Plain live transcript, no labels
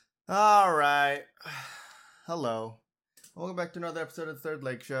All right. Hello. Welcome back to another episode of the Third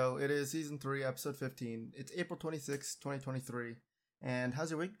Leg Show. It is season 3, episode 15. It's April 26th, 2023. And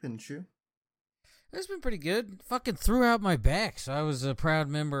how's your week been, Shu? It's been pretty good. Fucking threw out my back, so I was a proud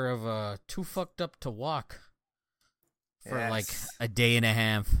member of Too Fucked Up to Walk for like a day and a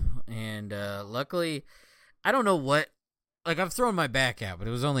half. And luckily, I don't know what, like I've thrown my back out, but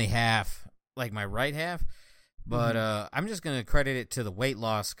it was only half, like my right half. But I'm just going to credit it to the weight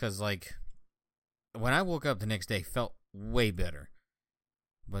loss because, like, when I woke up the next day, felt way better.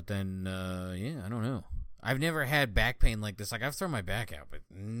 But then, I don't know. I've never had back pain like this. Like, I've thrown my back out, but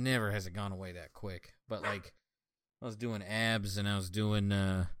never has it gone away that quick. But, like, I was doing abs and I was doing,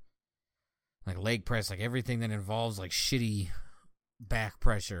 like, leg press, like, everything that involves, like, shitty back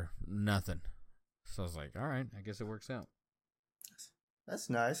pressure, nothing. So I was like, all right, I guess it works out. That's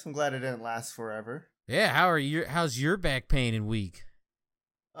nice. I'm glad it didn't last forever. Yeah, how's your back pain and week?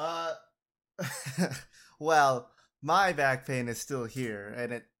 Well, my back pain is still here,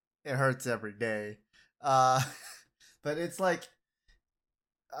 and it hurts every day. But it's like,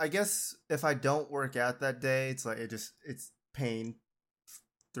 I guess if I don't work out that day, it's like it's pain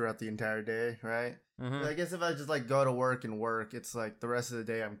throughout the entire day, right? Mm-hmm. I guess if I just like go to work and work, it's like the rest of the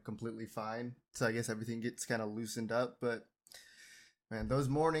day I'm completely fine. So I guess everything gets kind of loosened up, but man, those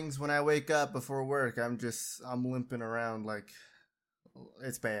mornings when I wake up before work, I'm limping around like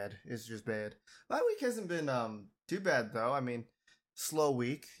it's bad. It's just bad. My week hasn't been too bad though. I mean, slow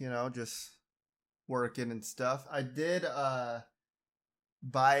week, just working and stuff. I did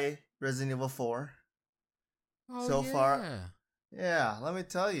buy Resident Evil 4. Oh, so far. Yeah, let me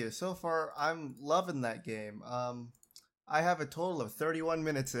tell you. So far I'm loving that game. I have a total of 31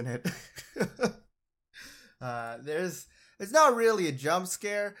 minutes in it. It's not really a jump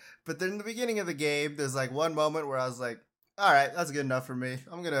scare, but then in the beginning of the game, there's like one moment where I was like, all right, that's good enough for me.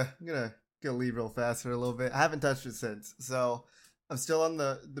 I'm gonna leave real fast for a little bit. I haven't touched it since, so I'm still on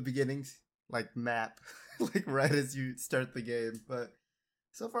the beginnings, like map, like right as you start the game. But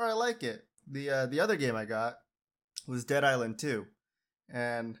so far, I like it. The other game I got was Dead Island 2,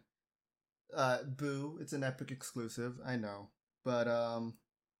 and boo, it's an Epic exclusive, I know, but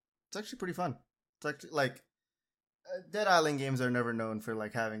it's actually pretty fun. It's actually like Dead Island games are never known for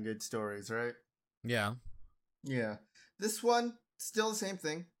like having good stories, right? Yeah. Yeah. This one, still the same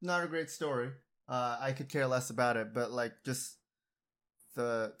thing. Not a great story. I could care less about it, but like just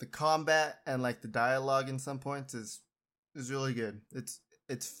the combat and like the dialogue in some points is really good.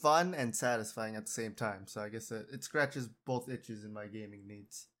 It's fun and satisfying at the same time. So I guess it scratches both itches in my gaming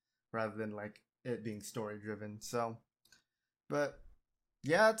needs rather than like it being story driven. So, but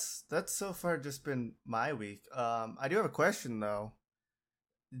yeah, that's so far just been my week. I do have a question though.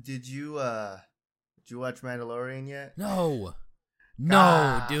 Did you watch Mandalorian yet? No,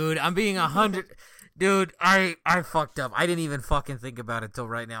 dude. I'm being 100. Dude, I fucked up. I didn't even fucking think about it till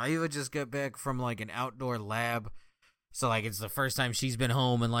right now. I even just got back from like an outdoor lab. So like it's the first time she's been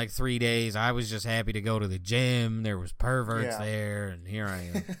home in like 3 days. I was just happy to go to the gym. There was perverts there, and here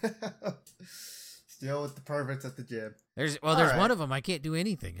I am. Still with the perverts at the gym. There's one of them. I can't do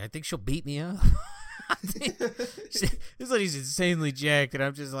anything. I think she'll beat me up. This lady's insanely jacked, and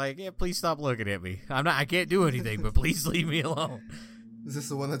I'm just like, yeah, please stop looking at me. I can't do anything, but please leave me alone. Is this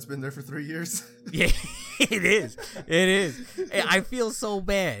the one that's been there for 3 years? Yeah, it is. It is. I feel so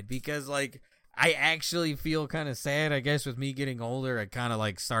bad because, like, I actually feel kind of sad. I guess with me getting older, I kind of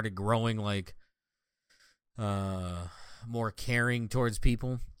like started growing like more caring towards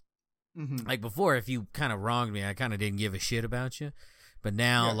people. Mm-hmm. Like before, if you kind of wronged me, I kind of didn't give a shit about you. But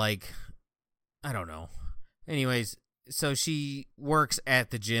now, like, I don't know. Anyways, so she works at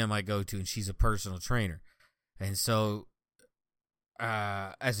the gym I go to, and she's a personal trainer. And so,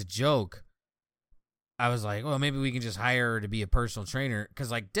 as a joke, I was like, well, maybe we can just hire her to be a personal trainer.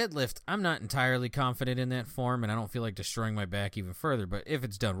 Because, like, deadlift, I'm not entirely confident in that form, and I don't feel like destroying my back even further. But if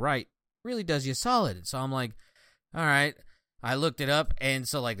it's done right, it really does you solid. So I'm like, all right. I looked it up, and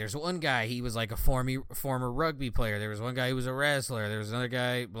so, like, there's one guy, he was, like, a former rugby player. There was one guy who was a wrestler. There was another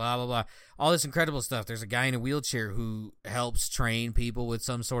guy, blah, blah, blah. All this incredible stuff. There's a guy in a wheelchair who helps train people with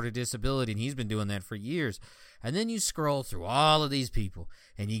some sort of disability, and he's been doing that for years. And then you scroll through all of these people,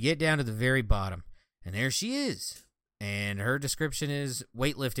 and you get down to the very bottom, and there she is. And her description is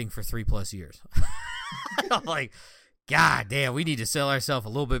weightlifting for 3+ years. I'm like, God damn, we need to sell ourselves a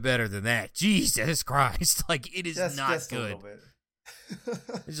little bit better than that. Jesus Christ. Like, it is not good. A little bit.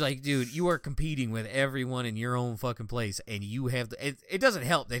 It's like, dude, you are competing with everyone in your own fucking place, and you have it doesn't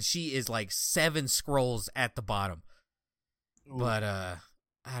help that she is like 7 scrolls at the bottom. Ooh. But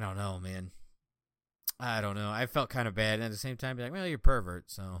I don't know, man. I don't know. I felt kind of bad, and at the same time, be like, well, you're a pervert,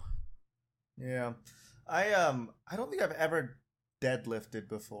 so Yeah. I don't think I've ever deadlifted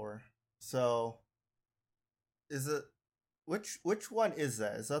before. So is it which one is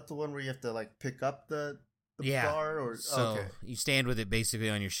that? Is that the one where you have to like pick up the bar or So okay. you stand with it basically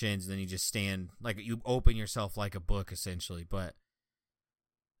on your shins, then you just stand like you open yourself like a book essentially, but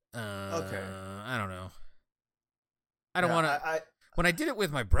Okay. I don't know. I don't want to. I When I did it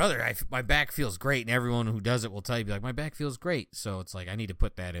with my brother, my back feels great, and everyone who does it will tell you, like, my back feels great. So it's like, I need to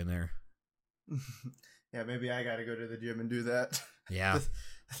put that in there. Yeah, maybe I gotta go to the gym and do that. Yeah.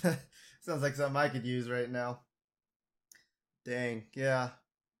 Sounds like something I could use right now. Dang, yeah.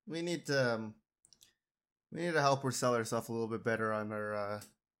 We need to help her sell herself a little bit better on her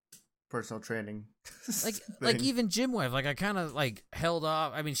personal training. like even gym wife, like I kind of like held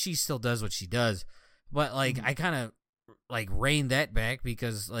off. I mean, she still does what she does, but like I kind of like reined that back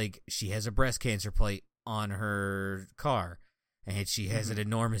because like she has a breast cancer plate on her car and she has an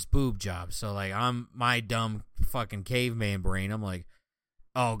enormous boob job. So like I'm my dumb fucking caveman brain. I'm like,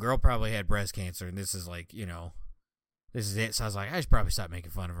 oh, girl probably had breast cancer and this is like, you know, this is it. So I was like, I should probably stop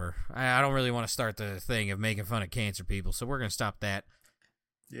making fun of her. I don't really want to start the thing of making fun of cancer people. So we're going to stop that.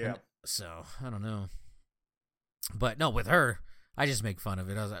 Yeah. And so I don't know. But no, with her, I just make fun of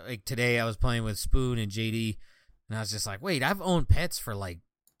it. I was like today I was playing with Spoon and JD and I was just like, wait, I've owned pets for like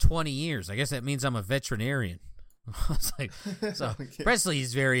 20 years. I guess that means I'm a veterinarian. I was like, so Okay. Presley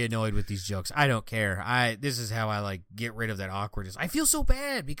is very annoyed with these jokes. I don't care. This is how I like get rid of that awkwardness. I feel so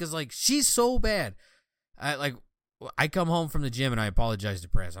bad because like she's so bad. I come home from the gym and I apologize to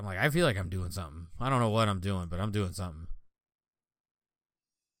Press. I'm like, I feel like I'm doing something. I don't know what I'm doing, but I'm doing something.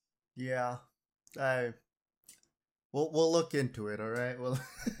 Yeah. We'll look into it, all right?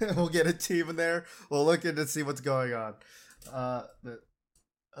 We'll get a team in there. We'll look into see what's going on.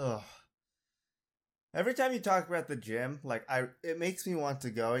 Every time you talk about the gym, like it makes me want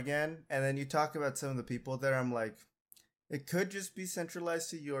to go again. And then you talk about some of the people there, I'm like, it could just be centralized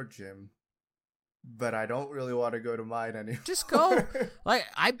to your gym. But I don't really want to go to mine anymore. Just go. Like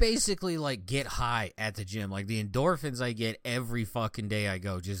I basically like get high at the gym. Like the endorphins I get every fucking day I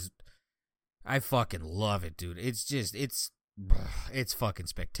go. I fucking love it, dude. It's fucking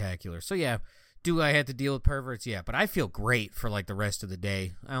spectacular. So yeah, do I have to deal with perverts? Yeah, but I feel great for like the rest of the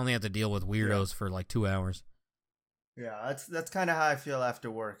day. I only have to deal with weirdos for like 2 hours. Yeah, that's kind of how I feel after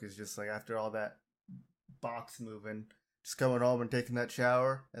work. Is just like after all that box moving. Just coming home and taking that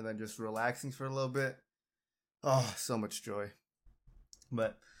shower and then just relaxing for a little bit. Oh, so much joy.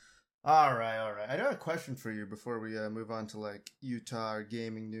 But, all right. I got a question for you before we move on to like Utah or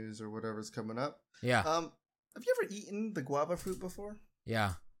gaming news or whatever's coming up. Yeah. Have you ever eaten the guava fruit before?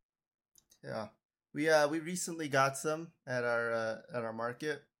 Yeah. Yeah. We recently got some at our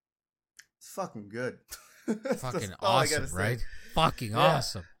market. It's fucking good. Fucking awesome, right? Fucking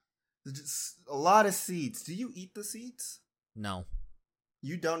awesome. Just a lot of seeds. Do you eat the seeds? No.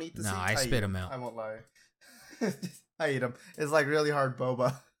 You don't eat the seeds? No, I spit them out. I won't lie. I eat them. It's like really hard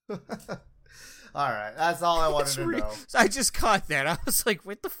boba. Alright, that's all I wanted to know. I just caught that. I was like,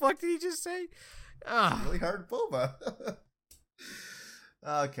 what the fuck did he just say? Really hard boba.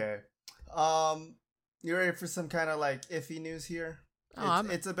 Okay. You ready for some kind of like iffy news here?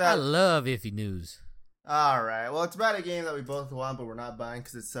 It's about. I love iffy news. All right. Well, it's about a game that we both want, but we're not buying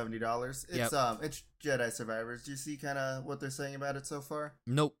because it's $70. It's Jedi Survivors. Do you see kind of what they're saying about it so far?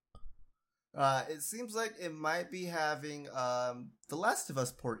 Nope. It seems like it might be having The Last of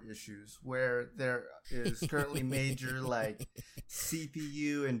Us port issues, where there is currently major like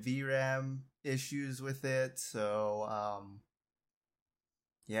CPU and VRAM issues with it. So,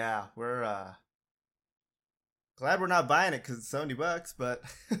 yeah, we're glad we're not buying it because it's $70, but.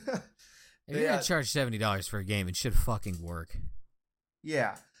 If you're gonna charge $70 for a game, it should fucking work.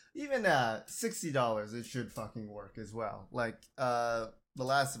 Yeah, even $60, it should fucking work as well. Like the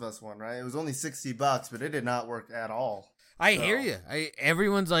Last of Us one, right? It was only $60, but it did not work at all. I hear you.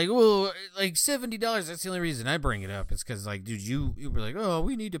 Everyone's like, well, like $70. That's the only reason I bring it up. It's because, like, dude, you were like, oh,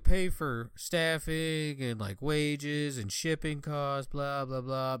 we need to pay for staffing and like wages and shipping costs, blah blah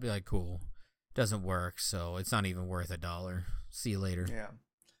blah. I'll be like, cool, doesn't work, so it's not even worth $1. See you later. Yeah.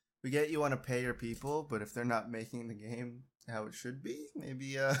 We get you want to pay your people, but if they're not making the game how it should be,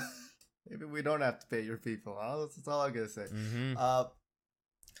 maybe we don't have to pay your people. That's all I'm gonna say. Mm-hmm.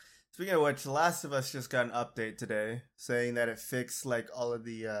 Speaking of which, The Last of Us just got an update today saying that it fixed like all of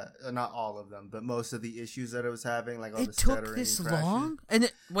the not all of them, but most of the issues that it was having, like all the stuttering. It took this long?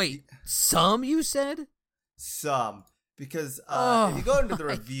 And wait, some you said? Some, because if you go into the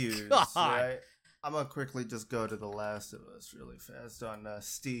reviews, right? I'm going to quickly just go to The Last of Us really fast on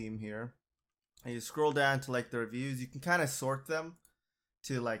Steam here. And you scroll down to like the reviews. You can kind of sort them.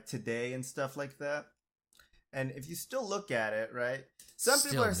 to like today and stuff like that. And if you still look at it, right? Some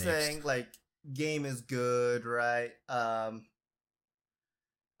Still people are mixed. saying like game is good, right? Some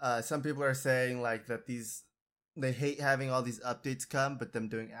people are saying like that they hate having all these updates come, but them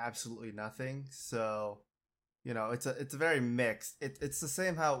doing absolutely nothing. So, it's a very mixed. It's the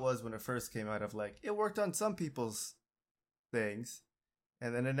same how it was when it first came out. Of like it worked on some people's things,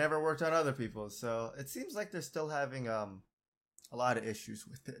 and then it never worked on other people's. So it seems like they're still having a lot of issues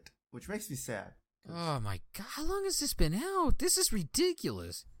with it, which makes me sad. Oh my god! How long has this been out? This is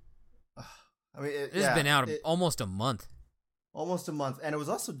ridiculous. I mean, This has been out almost a month. Almost a month, and it was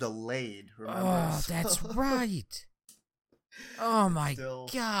also delayed. Remember? Oh, that's right. Oh my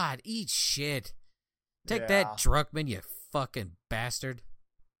god! Eat shit. Take that, Druckmann, you fucking bastard.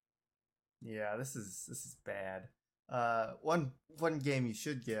 Yeah, this is bad. One game you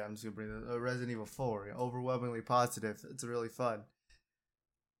should get. I'm just gonna bring Resident Evil 4. Overwhelmingly positive. It's really fun.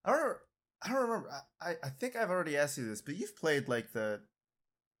 I don't remember. I think I've already asked you this, but you've played like the.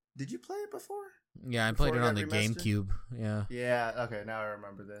 Did you play it before? Yeah, I played it on the GameCube. Yeah. Yeah. Okay, now I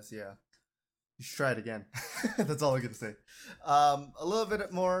remember this. Yeah. You should try it again. That's all I'm gonna say. A little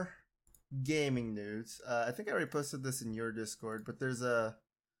bit more gaming news. I think I already posted this in your Discord, but there's a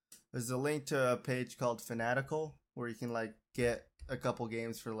link to a page called Fanatical where you can like get a couple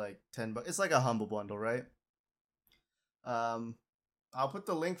games for like $10. It's like a humble bundle, right? I'll put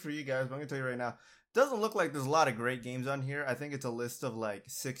the link for you guys, but I'm gonna tell you right now. Doesn't look like there's a lot of great games on here. I think it's a list of like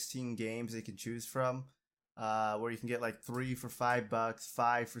 16 games you can choose from, where you can get like 3 for $5,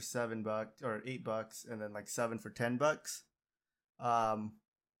 5 for $7, or $8, and then like 7 for $10.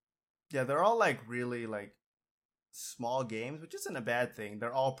 Yeah, they're all like really like small games, which isn't a bad thing.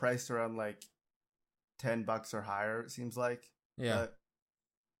 They're all priced around like $10 or higher, it seems like. Yeah. But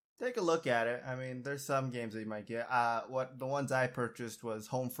take a look at it. I mean, there's some games that you might get. The ones I purchased was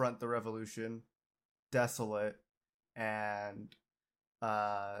Homefront: The Revolution, Desolate, and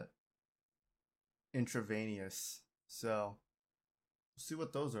Intravenous. So we'll see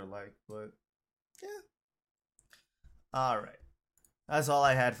what those are like. But yeah. All right. That's all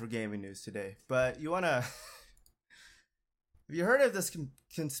I had for gaming news today. But you wanna? Have you heard of this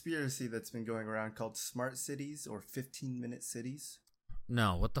conspiracy that's been going around called smart cities or 15-minute cities?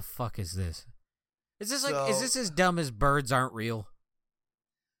 No, what the fuck is this? Is this as dumb as birds aren't real?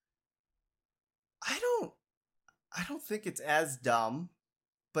 I don't think it's as dumb,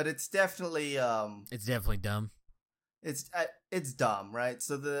 but it's definitely It's definitely dumb. It's dumb, right?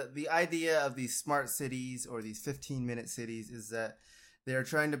 So the idea of these smart cities or these 15-minute cities is that they're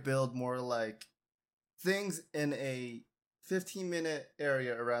trying to build more like things in a 15-minute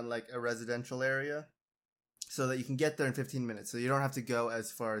area around like a residential area, so that you can get there in 15 minutes. So you don't have to go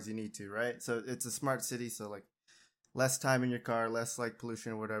as far as you need to, right? So it's a smart city, so like less time in your car, less like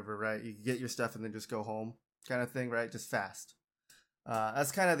pollution or whatever, right? You can get your stuff and then just go home kind of thing, right? Just fast.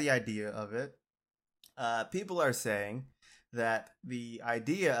 That's kind of the idea of it. People are saying that the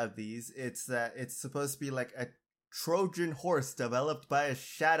idea of these, it's that it's supposed to be like a Trojan horse developed by a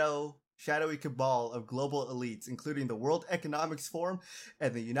shadowy cabal of global elites, including the World Economic Forum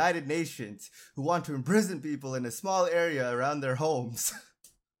and the United Nations, who want to imprison people in a small area around their homes.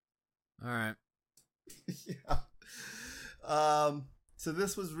 All right. Yeah. So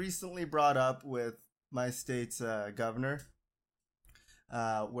this was recently brought up with my state's governor,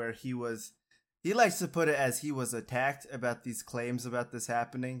 where he likes to put it as he was attacked about these claims about this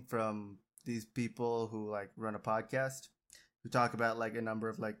happening from these people who like run a podcast, who talk about like a number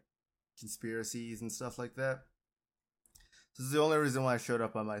of like conspiracies and stuff like that. So this is the only reason why I showed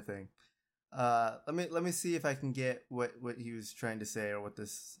up on my thing. Let me see if I can get what he was trying to say, or what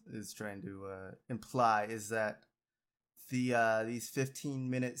this is trying to imply is that these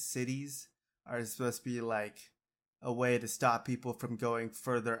 15-minute cities are supposed to be like a way to stop people from going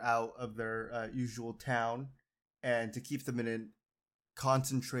further out of their usual town, and to keep them in a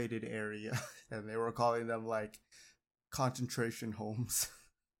concentrated area. And they were calling them like concentration homes.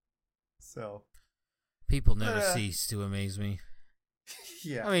 So people never cease to amaze me.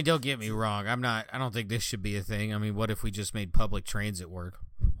 Yeah. I mean, don't get me wrong. I don't think this should be a thing. I mean, what if we just made public transit work?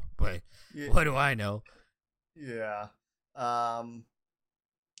 But what do I know? Yeah.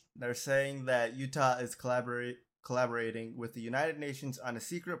 They're saying that Utah is collaborating with the United Nations on a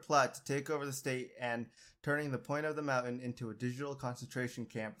secret plot to take over the state and turning the point of the mountain into a digital concentration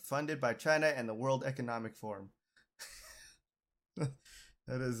camp funded by China and the World Economic Forum.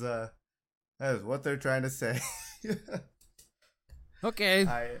 That is what they're trying to say. Okay.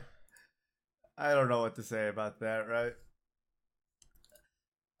 I don't know what to say about that, right?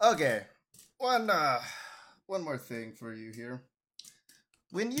 Okay. One more thing for you here.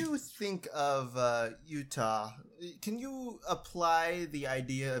 When you think of Utah, can you apply the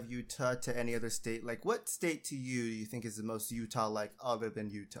idea of Utah to any other state? Like, what state to you do you think is the most Utah-like other than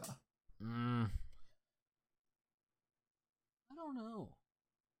Utah? I don't know.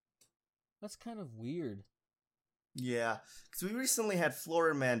 That's kind of weird. Yeah, because we recently had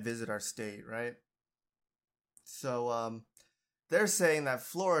Florida Man visit our state, right? So, they're saying that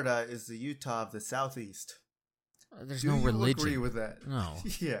Florida is the Utah of the Southeast. There's no religion. Do you agree with that? No.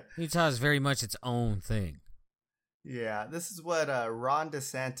 Yeah. Utah is very much its own thing. Yeah, this is what Ron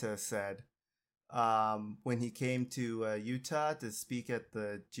DeSantis said when he came to Utah to speak at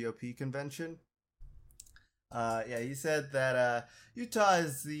the GOP convention. He said that Utah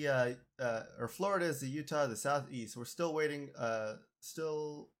is or Florida is the Utah of the Southeast. We're still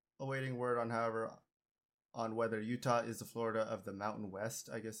awaiting word on whether Utah is the Florida of the Mountain West,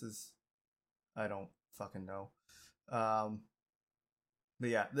 I guess I don't fucking know. But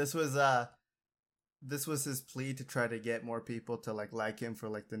yeah, this was his plea to try to get more people to like him for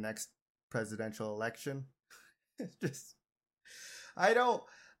the next presidential election.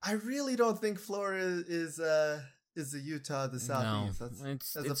 I really don't think Florida is the Utah of the Southeast. No,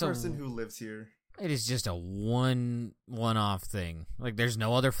 as a person who lives here. It is just a one-off thing. Like, there's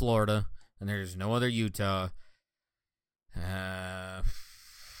no other Florida, and there's no other Utah.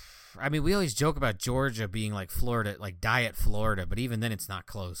 I mean, we always joke about Georgia being like Florida, like Diet Florida, but even then it's not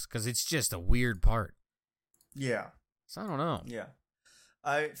close, because it's just a weird part. Yeah. So I don't know. Yeah.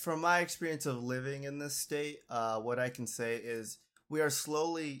 From my experience of living in this state, what I can say is we are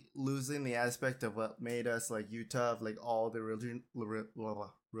slowly losing the aspect of what made us like Utah, of like all the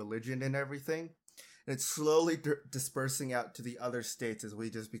religion and everything. And it's slowly dispersing out to the other states as we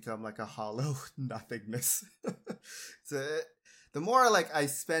just become like a hollow nothingness. So the more I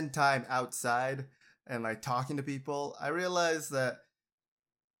spend time outside and talking to people, I realize that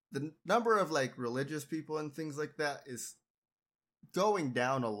the number of religious people and things like that is going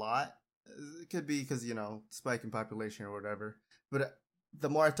down a lot. It could be because, spike in population or whatever. But the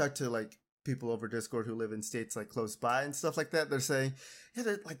more I talk to people over Discord who live in states close by and stuff like that, they're saying, yeah,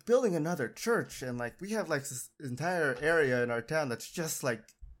 they're building another church, and we have this entire area in our town that's just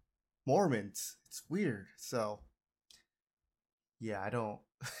Mormons. It's weird. So yeah, I don't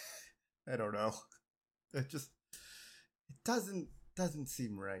know. It doesn't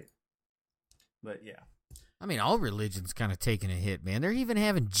seem right. But yeah. I mean, all religion's kind of taking a hit, man. They're even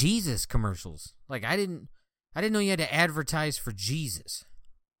having Jesus commercials. I didn't know you had to advertise for Jesus.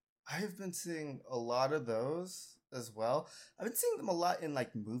 I've been seeing a lot of those as well. I've been seeing them a lot in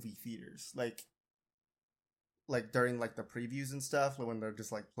movie theaters, like during the previews and stuff, when they're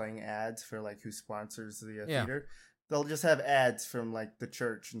just playing ads for who sponsors the theater. They'll just have ads from the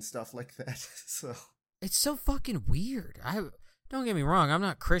church and stuff like that. So it's so fucking weird. Don't get me wrong, I'm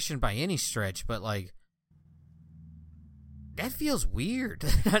not Christian by any stretch, but that feels weird.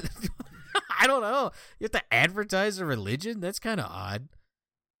 I don't know. You have to advertise a religion? That's kind of odd.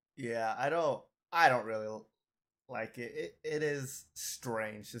 Yeah, I don't really like it. It is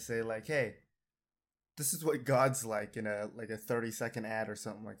strange to say hey, this is what God's like in a 30-second ad or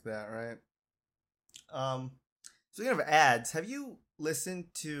something like that, right? Speaking of ads, have you listened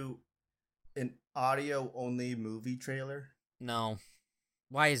to an audio-only movie trailer? No.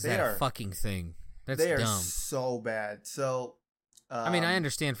 Why is that a fucking thing? That's dumb. They are so bad. So, I mean, I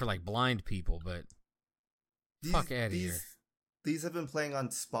understand for blind people, but fuck out of here. These have been playing on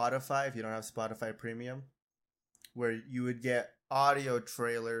Spotify if you don't have Spotify Premium, where you would get audio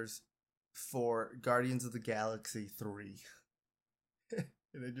trailers for Guardians of the Galaxy 3.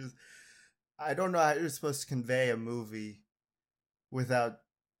 And I don't know how you're supposed to convey a movie without,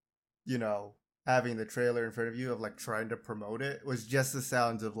 having the trailer in front of you of trying to promote it. It was just the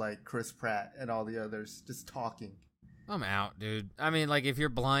sounds of Chris Pratt and all the others just talking. I'm out, dude. I mean, if you're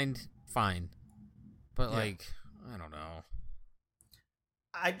blind, fine. But I don't know.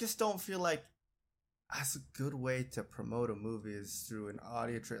 I just don't feel like that's a good way to promote a movie is through an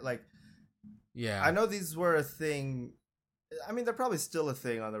audio trailer. Yeah. I know these were a thing. I mean, they're probably still a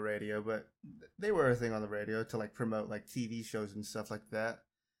thing on the radio, but they were a thing on the radio to promote TV shows and stuff like that.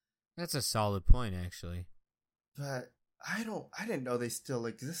 That's a solid point, actually. But I didn't know they still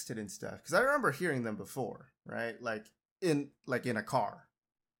existed and stuff, because I remember hearing them before, right? In a car,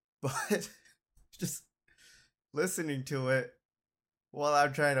 but just listening to it while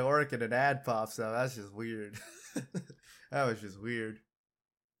I'm trying to work and an ad pops up. That's just weird. That was just weird.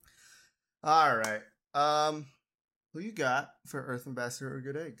 All right. Who you got for Earth Ambassador or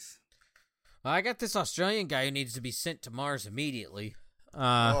Good Eggs? Well, I got this Australian guy who needs to be sent to Mars immediately.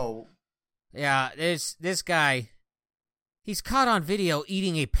 Yeah, this guy, He's caught on video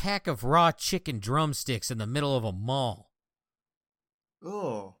eating a pack of raw chicken drumsticks in the middle of a mall.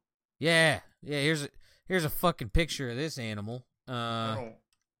 Oh. Yeah. Here's a fucking picture of this animal.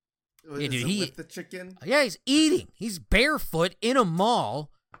 Is dude, it with the chicken? Yeah, he's eating. He's barefoot in a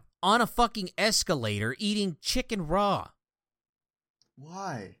mall on a fucking escalator eating chicken raw.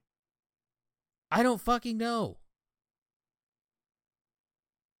 Why? I don't fucking know.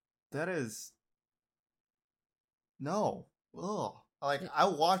 That is... No. Ugh. Like, I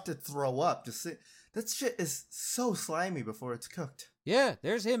want to throw up. Just see... That shit is so slimy before it's cooked. Yeah,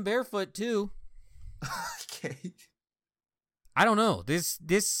 there's him barefoot too. Okay. I don't know. This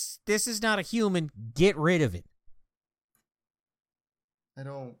is not a human. Get rid of it. I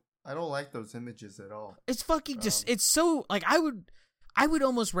don't like those images at all. It's fucking just it's so like I would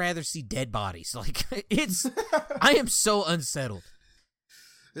almost rather see dead bodies. Like it's I am so unsettled.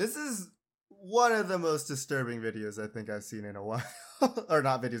 This is one of the most disturbing videos I think I've seen in a while. Or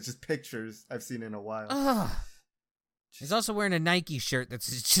not videos, just pictures I've seen in a while. He's also wearing a Nike shirt that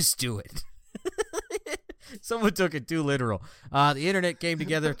says "Just do it." Someone took it too literal. The internet came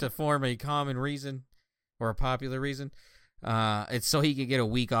together to form a common reason, or a popular reason. It's so he could get a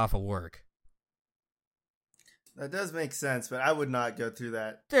week off of work. That does make sense, but I would not go through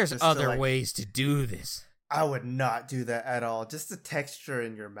that. There's other ways to do this. I would not do that at all. Just the texture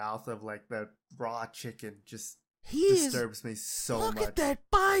in your mouth of like the raw chicken just disturbs me so much. Look at that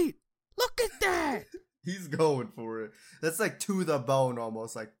bite. Look at that. He's going for it. That's like to the bone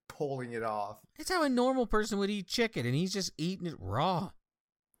almost, like pulling it off. It's how a normal person would eat chicken, and he's just eating it raw.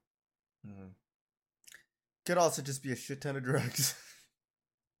 Could also just be a shit ton of drugs.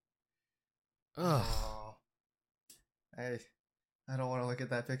 Ugh. Oh. Hey, I don't want to look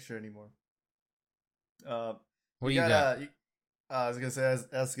at that picture anymore. What do you got? I was gonna say,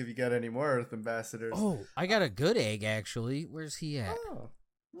 ask if you got any more Earth ambassadors. Oh, I got a good egg actually. Where's he at? Oh.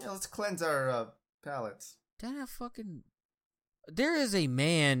 Yeah, let's cleanse our palates. There is a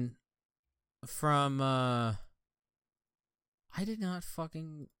man from I did not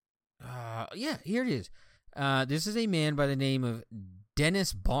fucking yeah, here it is. This is a man by the name of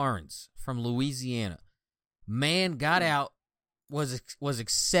Dennis Barnes from Louisiana. Man got out, was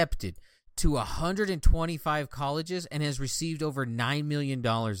accepted to 125 colleges and has received over $9 million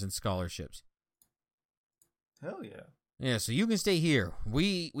in scholarships. Hell yeah. Yeah, so you can stay here.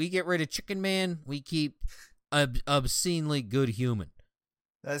 We get rid of Chicken Man. We keep obscenely good human.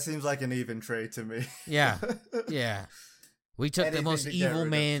 That seems like an even trade to me. Yeah. We took the most evil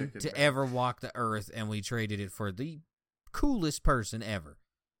man to man. ever walk the earth, and we traded it for the coolest person ever.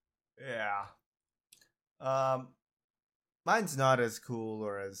 Yeah. Mine's not as cool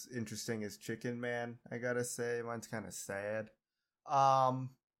or as interesting as Chicken Man, I gotta say. Mine's kind of sad.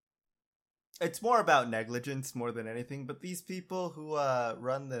 It's more about negligence more than anything, but these people who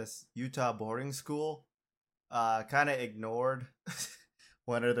run this Utah boarding school kind of ignored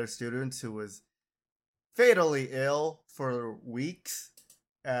one of their students who was fatally ill for weeks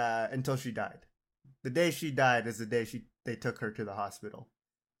until she died. The day she died is the day they took her to the hospital.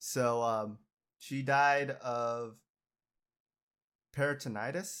 So she died of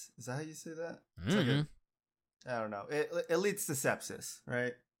peritonitis. Is that how you say that? Mm-hmm. I don't know. It leads to sepsis,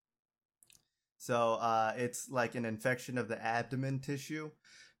 right? So it's like an infection of the abdomen tissue.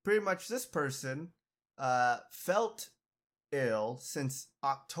 Pretty much this person felt ill since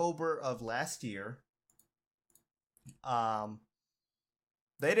October of last year.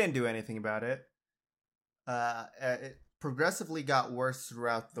 They didn't do anything about it. It progressively got worse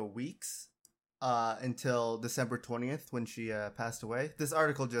throughout the weeks until December 20th when she passed away. This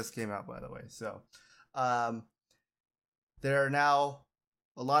article just came out, by the way. So there are now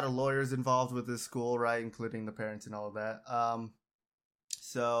a lot of lawyers involved with this school, right, including the parents and all of that.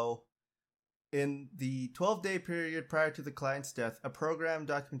 So in the 12-day period prior to the client's death, a program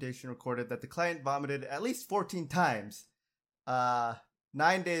documentation recorded that the client vomited at least 14 times.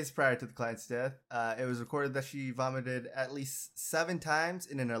 9 days prior to the client's death, it was recorded that she vomited at least 7 times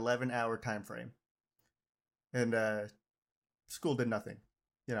in an 11-hour time frame. And school did nothing,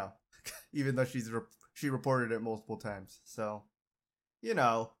 even though she reported it multiple times. So,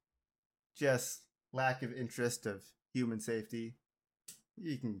 just lack of interest of human safety.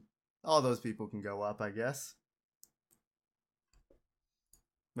 All those people can go up, I guess.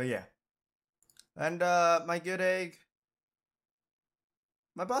 But yeah. And my good egg,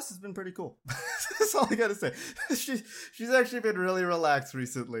 my boss has been pretty cool. That's all I gotta say. She's actually been really relaxed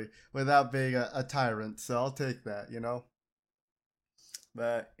recently without being a tyrant, so I'll take that,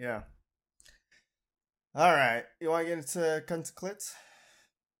 But yeah. Alright, you wanna get into cunts and clits?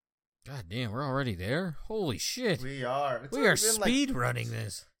 God damn, we're already there? Holy shit. We are. We are speed running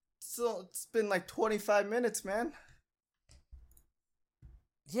this. So it's been like 25 minutes, man.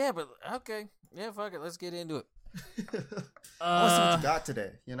 Yeah, but okay. Yeah, fuck it. Let's get into it. I want to see what you got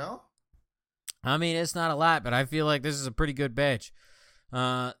today, you know? I mean, it's not a lot, but I feel like this is a pretty good batch.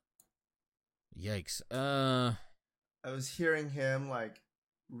 Yikes. I was hearing him like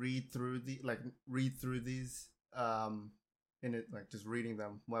read through these in it, like just reading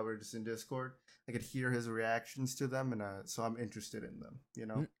them while we are just in Discord. I could hear his reactions to them, and so I'm interested in them, you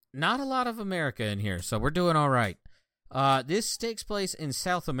know? Not a lot of America in here, so we're doing all right. This takes place in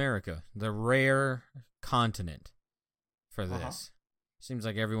South America, the rare continent for this. Seems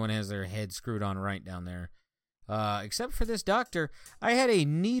like everyone has their head screwed on right down there. Except for this doctor. I had a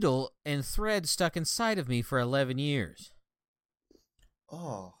needle and thread stuck inside of me for 11 years.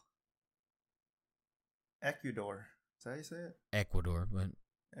 Oh. Ecuador. Is that how you say it? Ecuador, but...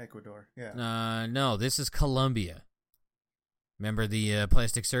 Ecuador, yeah. No, this is Colombia. Remember the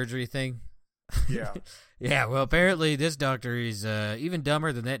plastic surgery thing? Yeah. Yeah, well, apparently this doctor is even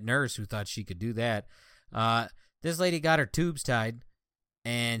dumber than that nurse who thought she could do that. This lady got her tubes tied,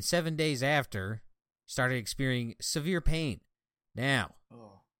 and 7 days after, started experiencing severe pain. Now,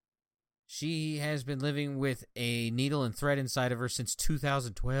 she has been living with a needle and thread inside of her since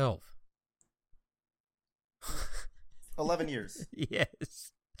 2012. 11 years.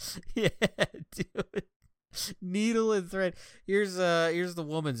 Yes. Yeah, dude. Needle and thread. Here's the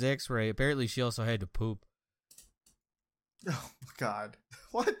woman's x-ray. Apparently she also had to poop. Oh God.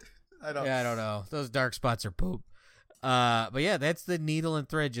 What? I don't know. Those dark spots are poop. But yeah, that's the needle and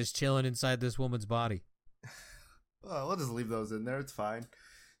thread just chilling inside this woman's body. Oh, we'll just leave those in there. It's fine.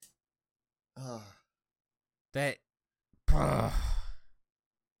 That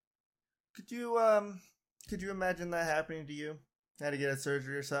Could you imagine that happening to you? Had to get a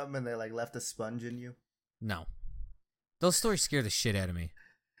surgery or something and they like left a sponge in you? No. Those stories scare the shit out of me.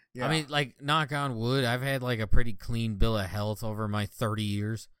 Yeah. I mean, like, knock on wood, I've had like a pretty clean bill of health over my 30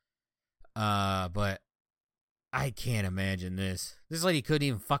 years. But I can't imagine this. This lady couldn't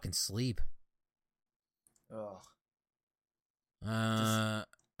even fucking sleep. Oh.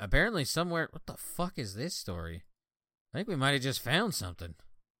 Apparently somewhere, what the fuck is this story? I think we might have just found something.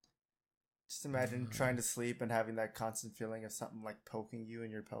 Just imagine trying to sleep and having that constant feeling of something like poking you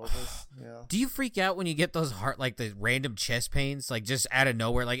in your pelvis. Yeah. Do you freak out when you get those the random chest pains, like just out of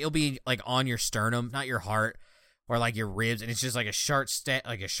nowhere? Like it'll be like on your sternum, not your heart, or like your ribs, and it's just like a sharp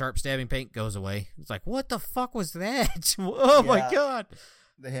stabbing pain goes away. It's like, what the fuck was that? Oh my God.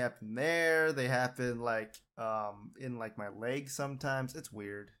 They happen there. They happen like in like my legs sometimes. It's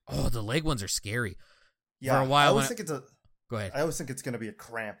weird. Oh, the leg ones are scary. Yeah. For a while, I always think it's a. Go ahead. I always think it's gonna be a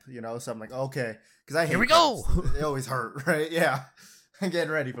cramp, you know. So I'm like, okay, because I hate. Here we go. They always hurt, right? Yeah. I'm getting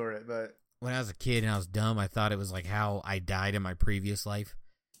ready for it, but when I was a kid and I was dumb, I thought it was like how I died in my previous life.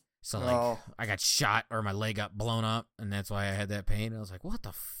 So like I got shot or my leg got blown up, and that's why I had that pain. I was like, what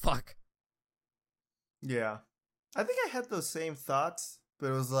the fuck? Yeah, I think I had those same thoughts, but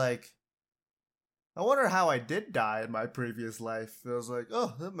it was like, I wonder how I did die in my previous life. I was like,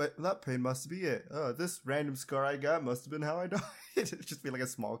 oh, that pain must be it. Oh, this random scar I got must have been how I died. It'd just be like a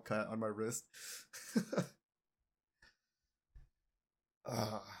small cut on my wrist.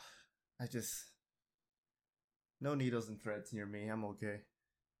 No needles and threads near me. I'm okay.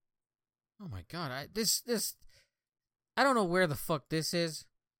 Oh my God, I don't know where the fuck this is,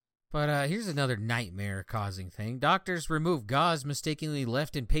 but here's another nightmare-causing thing. Doctors remove gauze mistakenly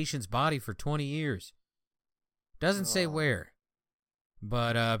left in patient's body for 20 years. Doesn't say where,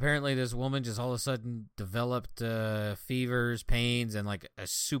 but apparently this woman just all of a sudden developed fevers, pains, and like a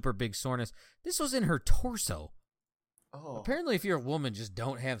super big soreness. This was in her torso. Oh. Apparently if you're a woman, just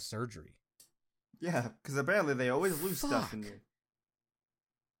don't have surgery. Yeah, because apparently they always lose stuff in you.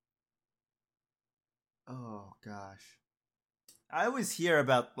 Oh, gosh. I always hear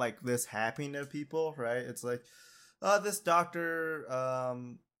about, like, this happening to people, right? It's like, this doctor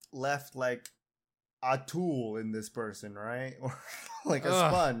left, like, a tool in this person, right? Or, like, a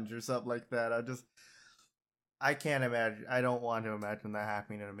sponge or something like that. I can't imagine. I don't want to imagine that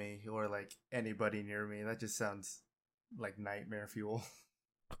happening to me or, like, anybody near me. That just sounds like nightmare fuel.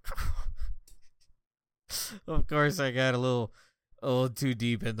 Of course, I got a little too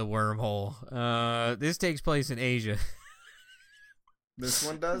deep in the wormhole. This takes place in Asia. This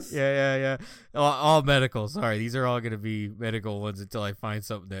one does? Yeah. All medical. Sorry, these are all going to be medical ones until I find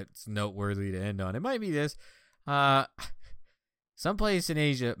something that's noteworthy to end on. It might be this. Someplace in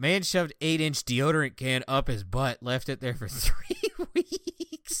Asia, man shoved 8-inch deodorant can up his butt, left it there for 3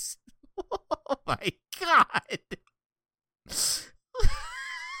 weeks. Oh my God.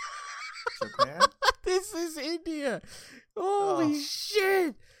 Japan? This is India. Holy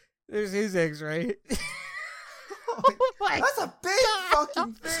shit. There's his x-ray. That's a big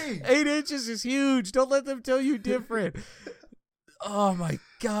fucking thing. 8 inches is huge. Don't let them tell you different. Oh my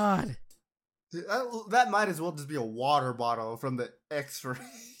God. Dude, that might as well just be a water bottle from the x-ray.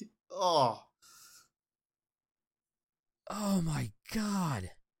 Oh my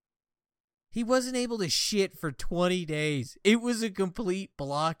God. He wasn't able to shit for 20 days. It was a complete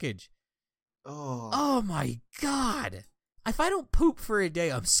blockage. Oh my God. If I don't poop for a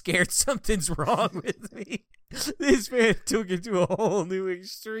day, I'm scared something's wrong with me. This man took it to a whole new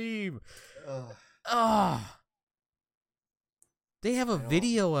extreme. They have a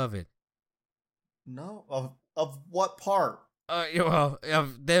video of it. No? Of what part?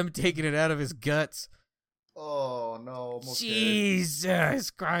 Of them taking it out of his guts. Oh, no. I'm okay. Jesus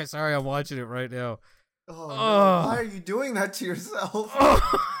Christ. Sorry, I'm watching it right now. No. Why are you doing that to yourself?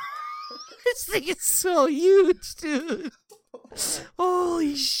 This thing is so huge, dude.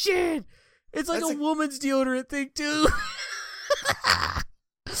 Holy shit. It's like a woman's deodorant thing, too.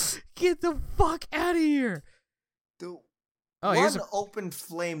 Get the fuck out of here. Dude. Here's an open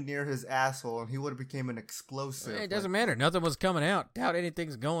flame near his asshole, and he would have became an explosive. It doesn't matter. Nothing was coming out. Doubt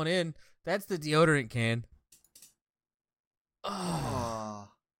anything's going in. That's the deodorant can. Oh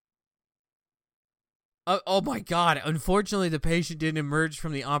my God. Unfortunately, the patient didn't emerge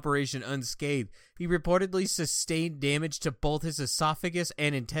from the operation unscathed. He reportedly sustained damage to both his esophagus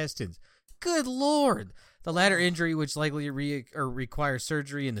and intestines. Good Lord. The latter injury, which likely require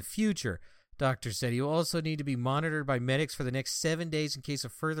surgery in the future. Doctor said he will also need to be monitored by medics for the next 7 days in case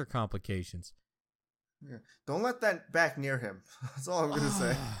of further complications. Yeah. Don't let that back near him. That's all I'm going to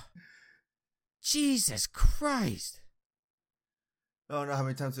say. Jesus Christ. I don't know how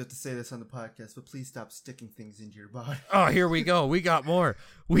many times we have to say this on the podcast, but please stop sticking things into your body. Oh, here we go. We got more.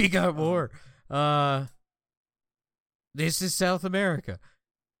 This is South America.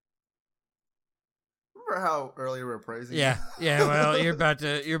 Remember how earlier we were praising? Yeah. Well, you're about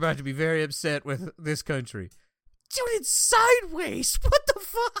to be very upset with this country. Dude, it's sideways. What the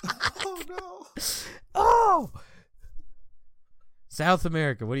fuck? Oh no. Oh. South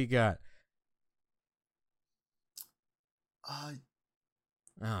America. What do you got? I'm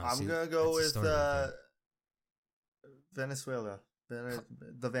gonna go with Venezuela. The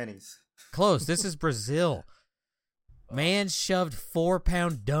Vennies. Close. This is Brazil. Man shoved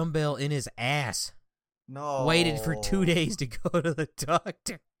 4-pound dumbbell in his ass. No. Waited for 2 days to go to the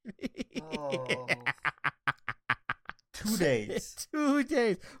doctor. Oh. 2 days. 2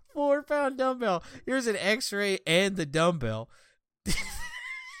 days. 4-pound dumbbell. Here's an x-ray and the dumbbell. He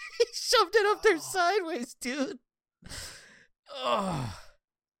shoved it up there sideways, dude.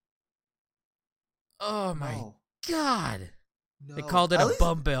 Oh my God. No. They called it a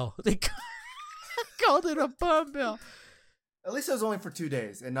bumbbell. They called it a bumbbell. At least it was only for 2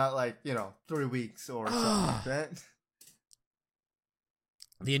 days and not 3 weeks or something like that.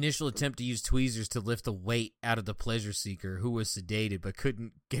 The initial attempt to use tweezers to lift the weight out of the pleasure seeker, who was sedated but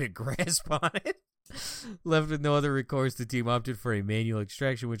couldn't get a grasp on it, left with no other recourse. The team opted for a manual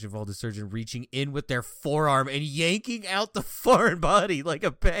extraction, which involved the surgeon reaching in with their forearm and yanking out the foreign body like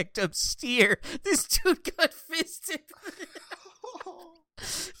a backed up steer. This dude got fisted.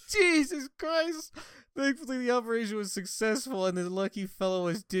 Jesus Christ. Thankfully, the operation was successful, and the lucky fellow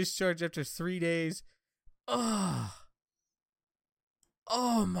was discharged after 3 days. Oh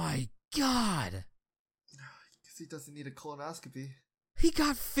my God. Because he doesn't need a colonoscopy. He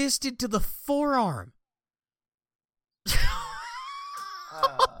got fisted to the forearm.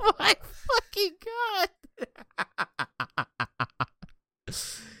 Oh my fucking God.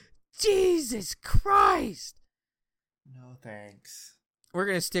 Jesus Christ. No thanks. We're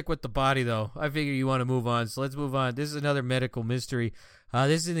going to stick with the body, though. I figure you want to move on, so let's move on. This is another medical mystery.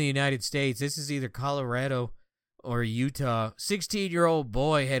 This is in the United States. This is either Colorado or Utah. 16-year-old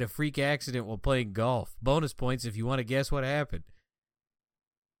boy had a freak accident while playing golf. Bonus points if you want to guess what happened.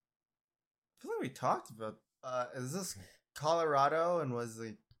 I feel like we talked about, is this Colorado and was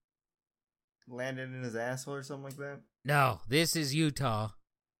he landed in his asshole or something like that? No, this is Utah.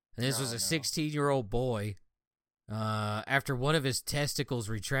 And this was a 16-year-old boy. After one of his testicles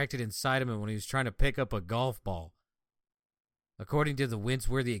retracted inside him when he was trying to pick up a golf ball. According to the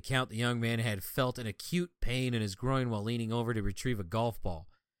Winceworthy account, the young man had felt an acute pain in his groin while leaning over to retrieve a golf ball.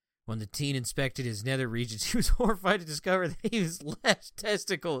 When the teen inspected his nether regions, he was horrified to discover that his left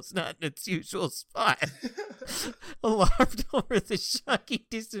testicle was not in its usual spot. Alarmed over the shocking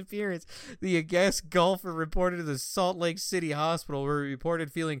disappearance, the aghast golfer reported to the Salt Lake City Hospital, where he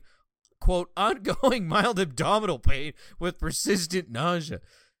reported feeling, quote, ongoing mild abdominal pain with persistent nausea.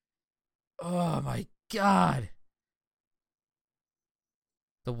 Oh my God.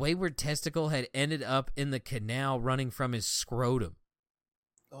 The wayward testicle had ended up in the canal running from his scrotum.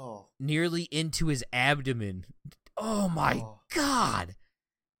 Oh. Nearly into his abdomen. Oh my God.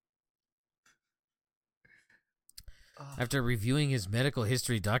 After reviewing his medical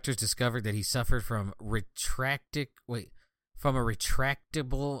history, doctors discovered that he suffered from retractable,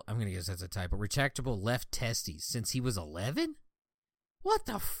 I'm going to guess that's a typo, retractable left testes since he was 11? What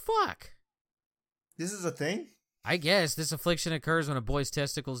the fuck? This is a thing? I guess this affliction occurs when a boy's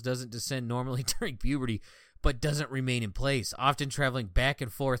testicles doesn't descend normally during puberty, but doesn't remain in place, often traveling back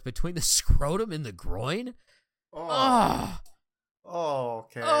and forth between the scrotum and the groin. Oh,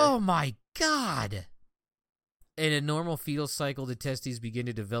 okay. Oh my God. In a normal fetal cycle, the testes begin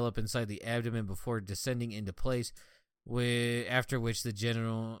to develop inside the abdomen before descending into place, after which the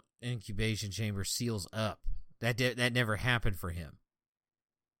genital incubation chamber seals up. That never happened for him.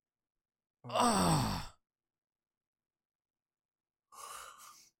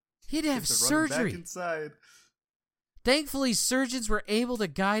 He'd have surgery. Back inside. Thankfully, surgeons were able to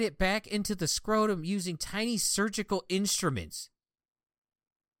guide it back into the scrotum using tiny surgical instruments.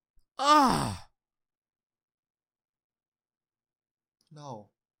 No.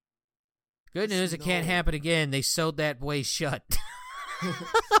 Good news, it can't happen again. They sewed that way shut.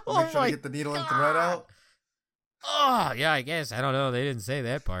 Make sure to get the needle and thread out. Oh, yeah, I guess. I don't know. They didn't say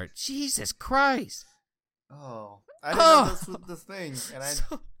that part. Jesus Christ. Oh. I didn't know this was the thing. And I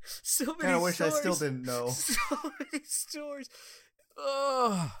so many kind of wish stories. I still didn't know. So many stories.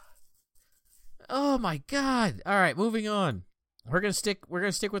 Oh my God. All right, moving on. We're gonna stick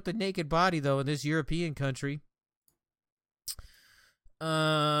with the naked body though in this European country.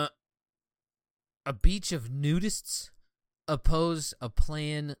 A beach of nudists oppose a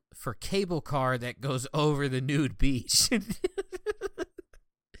plan for cable car that goes over the nude beach.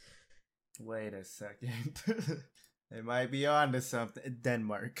 Wait a second. They might be on to something.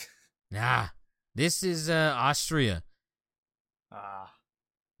 Denmark. Nah, this is Austria.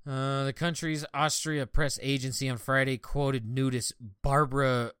 The country's Austria press agency on Friday quoted nudist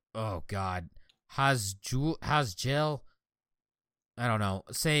Barbara, Hasgel, I don't know,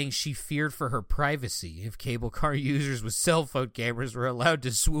 saying she feared for her privacy if cable car users with cell phone cameras were allowed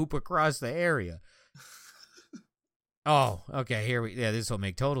to swoop across the area. Oh, okay, this will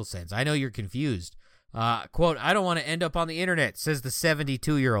make total sense. I know you're confused. Quote, I don't want to end up on the internet, says the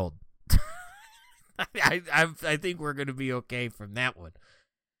 72-year-old. I think we're going to be okay from that one.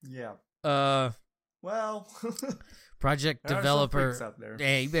 Yeah. Well, project developer.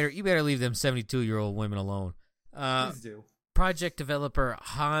 Hey, you better leave them 72-year-old women alone. Please do. Project developer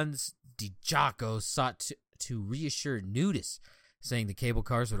Hans DiGiaco sought to reassure nudists, saying the cable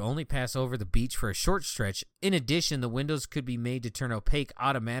cars would only pass over the beach for a short stretch. In addition, the windows could be made to turn opaque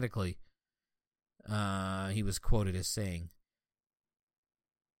automatically. He was quoted as saying,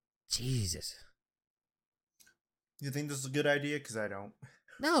 Jesus. You think this is a good idea? Because I don't.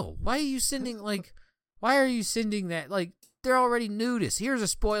 No. Why are you sending that? Like, they're already nudists. Here's a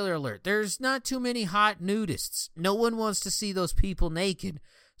spoiler alert. There's not too many hot nudists. No one wants to see those people naked.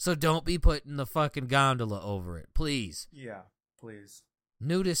 So don't be putting the fucking gondola over it. Please. Yeah, please.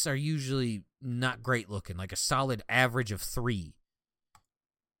 Nudists are usually not great looking. Like a solid average of 3.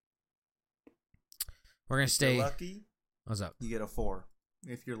 We're going to stay. If you're lucky. What's up? You get a 4.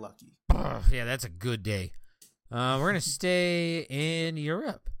 If you're lucky. Yeah, that's a good day. We're going to stay in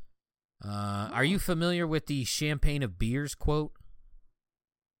Europe. Are you familiar with the champagne of beers quote?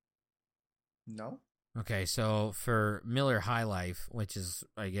 No. Okay, so for Miller High Life, which is,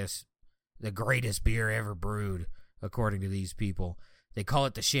 I guess, the greatest beer ever brewed, according to these people, they call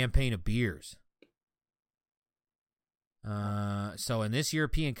it the champagne of beers. So in this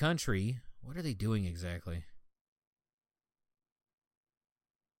European country, what are they doing exactly?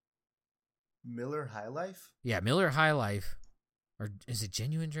 Miller High Life? Yeah, Miller High Life. Or is it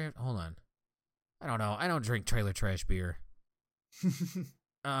Genuine Draft? Hold on. I don't know. I don't drink trailer trash beer.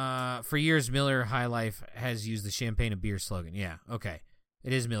 For years, Miller High Life has used the champagne of beer slogan. Yeah, okay.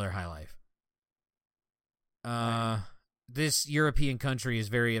 It is Miller High Life. This European country is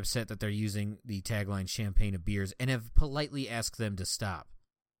very upset that they're using the tagline champagne of beers and have politely asked them to stop.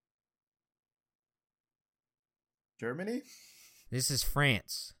 Germany? This is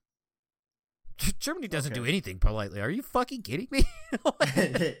France. Germany doesn't do anything politely. Are you fucking kidding me?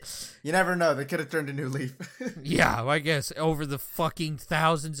 You never know. They could have turned a new leaf. Yeah, I guess over the fucking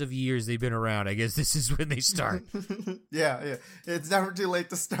thousands of years they've been around, I guess this is when they start. Yeah. It's never too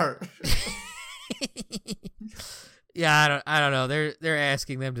late to start. Yeah, I don't know. They're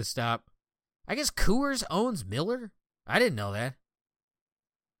asking them to stop. I guess Coors owns Miller? I didn't know that.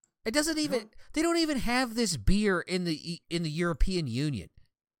 It doesn't even. They don't even have this beer in the European Union.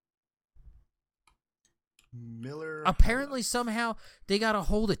 Miller. Apparently, somehow they got a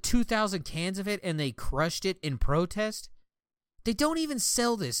hold of 2,000 cans of it and they crushed it in protest. They don't even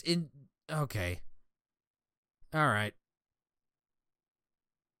sell this in. Okay. All right.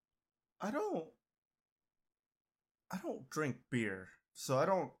 I don't drink beer, so I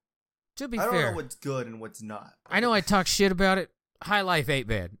don't. To be I don't fair, know what's good and what's not. I know I talk shit about it. High Life ain't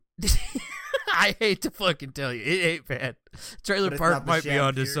bad. I hate to fucking tell you, it ain't bad. Trailer Park might be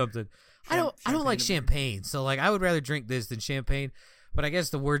onto something. I don't like champagne, so like I would rather drink this than champagne. But I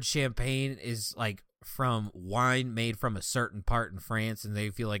guess the word champagne is like from wine made from a certain part in France, and they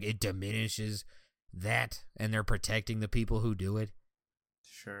feel like it diminishes that, and they're protecting the people who do it.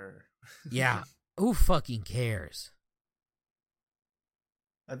 Sure. Yeah. Who fucking cares?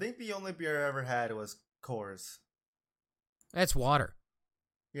 I think the only beer I ever had was Coors. That's water.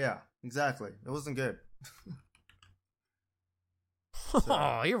 Yeah, exactly. It wasn't good.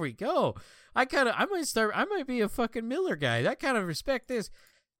 Oh, here we go. I might be a fucking Miller guy. I kind of respect this.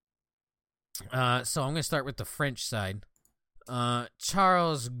 So I'm going to start with the French side.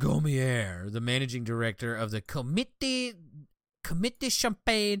 Charles Gommier, the managing director of the Comité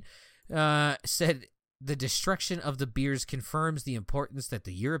Champagne, said the destruction of the beers confirms the importance that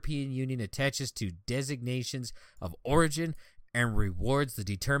the European Union attaches to designations of origin and rewards the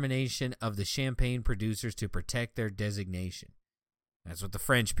determination of the champagne producers to protect their designation. That's what the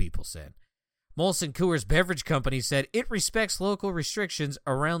French people said. Molson Coors Beverage Company said it respects local restrictions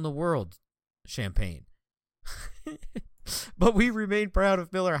around the world. Champagne. But we remain proud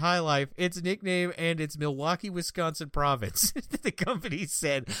of Miller High Life, its nickname, and its Milwaukee, Wisconsin province. The company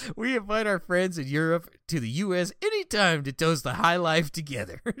said, we invite our friends in Europe to the U.S. anytime to toast the High Life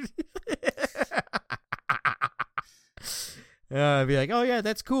together. I'd be like, oh, yeah,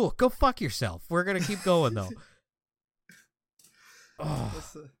 that's cool. Go fuck yourself. We're going to keep going, though. Oh.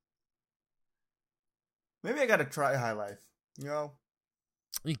 Maybe I got to try High Life, you know?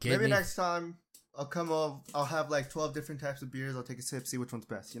 Maybe next time I'll have like 12 different types of beers. I'll take a sip, see which one's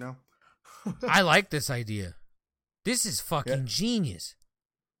best, you know? I like this idea. This is fucking genius.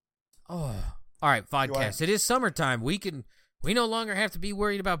 Oh. All right, vodcast. It is summertime. We no longer have to be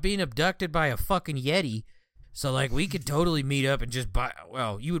worried about being abducted by a fucking Yeti. So, like, we could totally meet up and just buy.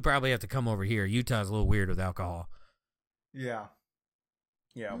 Well, you would probably have to come over here. Utah's a little weird with alcohol. Yeah.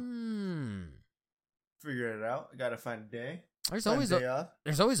 Yeah. Figure it out. I gotta find a day. There's always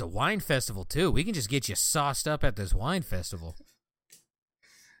a wine festival too. We can just get you sauced up at this wine festival.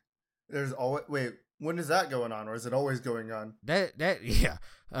 There's always when is that going on, or is it always going on? That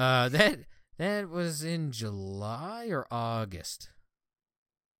was in July or August.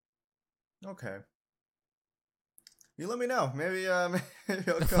 Okay. You let me know. Maybe I'll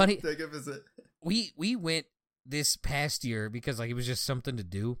come take a visit. We went this past year because like it was just something to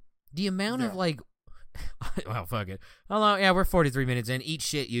do. The amount of like well, fuck it. Hello, yeah, we're 43 minutes in. Eat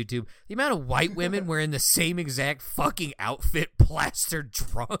shit, YouTube. The amount of white women wearing the same exact fucking outfit, plastered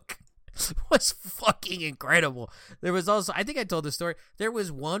drunk, was fucking incredible. There was also, I think I told the story, there was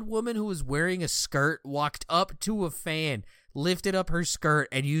one woman who was wearing a skirt, walked up to a fan, lifted up her skirt,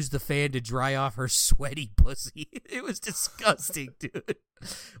 and used the fan to dry off her sweaty pussy. It was disgusting, dude.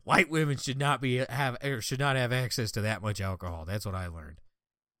 White women should not have access to that much alcohol. That's what I learned.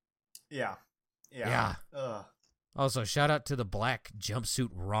 Yeah. Also, shout out to the black jumpsuit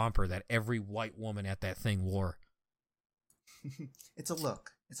romper that every white woman at that thing wore. It's a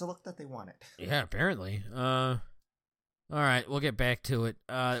look that they wanted. Yeah, apparently. All right, we'll get back to it.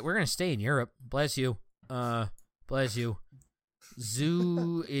 We're gonna stay in Europe. Bless you. Bless you.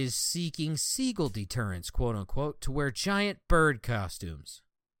 Zoo is seeking seagull deterrence, quote unquote, to wear giant bird costumes.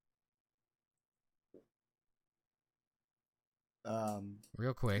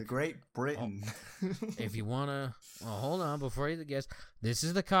 Real quick. Great Britain. If you want to... Well, hold on before you guess. This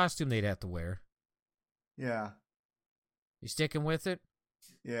is the costume they'd have to wear. Yeah. You sticking with it?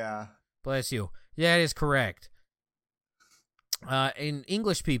 Yeah. Bless you. That is correct. In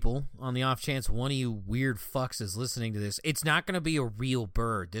English people, on the off chance one of you weird fucks is listening to this, it's not going to be a real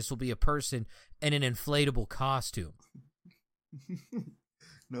bird. This will be a person in an inflatable costume.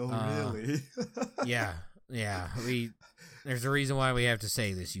 No, really? Yeah. There's a reason why we have to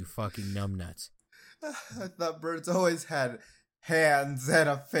say this, you fucking numbnuts. I thought birds always had hands and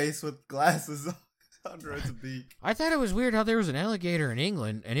a face with glasses under its beak. I thought it was weird how there was an alligator in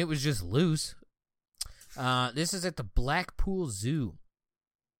England and it was just loose. This is at the Blackpool Zoo.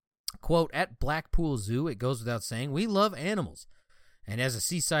 Quote, at Blackpool Zoo, it goes without saying, we love animals. And as a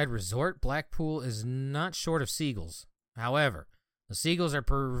seaside resort, Blackpool is not short of seagulls. However, The seagulls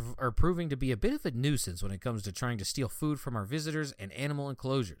are proving to be a bit of a nuisance when it comes to trying to steal food from our visitors and animal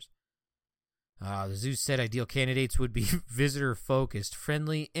enclosures. The zoo said ideal candidates would be visitor-focused,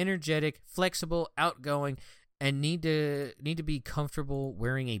 friendly, energetic, flexible, outgoing, and need to be comfortable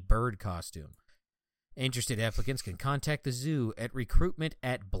wearing a bird costume. Interested applicants can contact the zoo at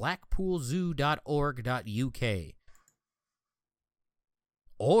recruitment@blackpoolzoo.org.uk.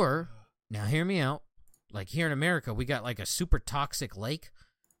 Or, now hear me out, like here in America, we got like a super toxic lake,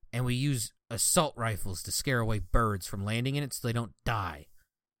 and we use assault rifles to scare away birds from landing in it so they don't die.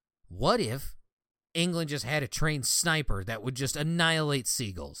 What if England just had a trained sniper that would just annihilate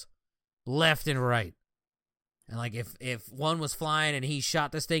seagulls left and right? And like if one was flying and he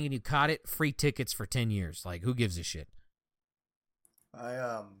shot this thing and you caught it, free tickets for 10 years. Like, who gives a shit?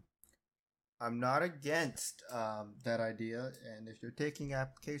 I'm not against that idea, and if you're taking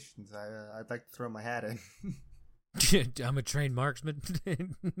applications, I'd like to throw my hat in. I'm a trained marksman.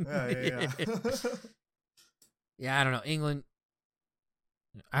 Yeah. Yeah, I don't know. England.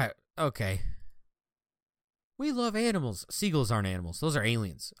 Okay. We love animals. Seagulls aren't animals. Those are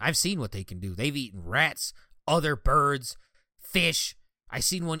aliens. I've seen what they can do. They've eaten rats, other birds, fish. I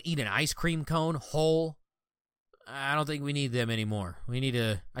seen one eat an ice cream cone whole. I don't think we need them anymore. We need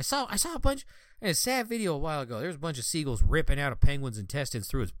to. I saw a bunch in a sad video a while ago. There's a bunch of seagulls ripping out a penguin's intestines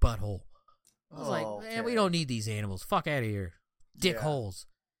through its butthole. I was like, man, we don't need these animals. Fuck out of here, dick holes.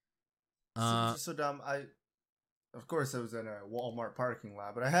 So dumb. Of course, I was in a Walmart parking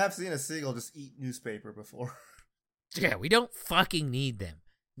lot, but I have seen a seagull just eat newspaper before. Yeah, we don't fucking need them.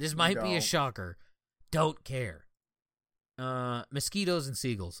 This might be a shocker. Don't care. Mosquitoes and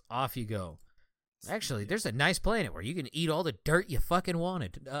seagulls. Off you go. Actually, there's a nice planet where you can eat all the dirt you fucking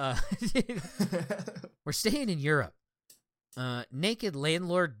wanted. We're staying in Europe. Naked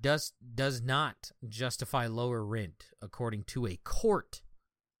landlord does not justify lower rent, according to a court.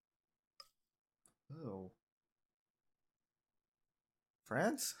 Oh.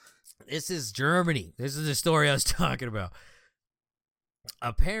 France? This is Germany. This is the story I was talking about.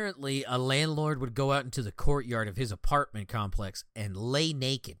 Apparently, a landlord would go out into the courtyard of his apartment complex and lay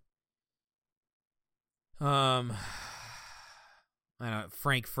naked.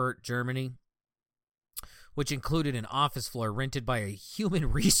 Frankfurt, Germany, which included an office floor rented by a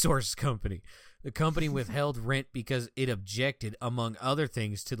human resource company. The company withheld rent because it objected, among other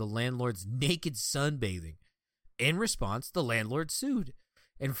things, to the landlord's naked sunbathing. In response, the landlord sued,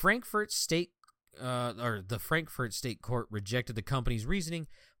 and the Frankfurt State Court rejected the company's reasoning,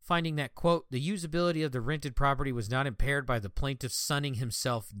 finding that, quote, the usability of the rented property was not impaired by the plaintiff sunning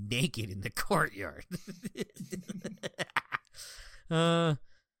himself naked in the courtyard.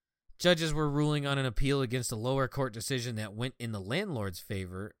 Judges were ruling on an appeal against a lower court decision that went in the landlord's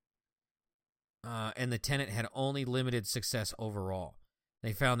favor, and the tenant had only limited success overall.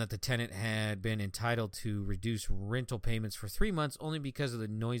 They found that the tenant had been entitled to reduce rental payments for 3 months only because of the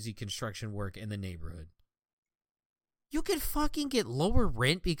noisy construction work in the neighborhood. You can fucking get lower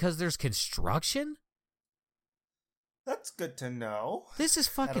rent because there's construction? That's good to know. This is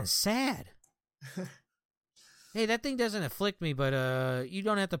fucking sad. Hey, that thing doesn't afflict me, but you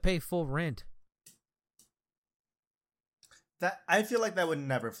don't have to pay full rent. I feel like that would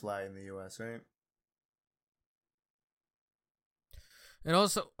never fly in the U.S., right? And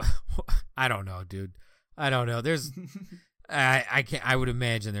also, I don't know, dude. I don't know. There's, I can't. I would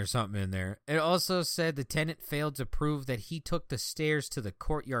imagine there's something in there. It also said the tenant failed to prove that he took the stairs to the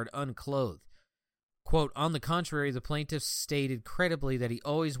courtyard unclothed. Quote, on the contrary, the plaintiff stated credibly that he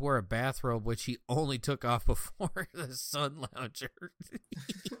always wore a bathrobe, which he only took off before the sun lounger.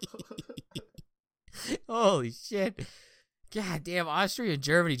 Holy shit. God damn, Austria and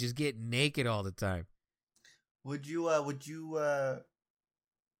Germany just get naked all the time. Would you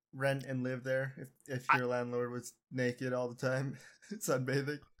rent and live there if your landlord was naked all the time,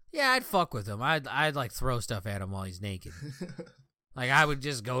 sunbathing? Yeah, I'd fuck with him. I'd like throw stuff at him while he's naked. Like, I would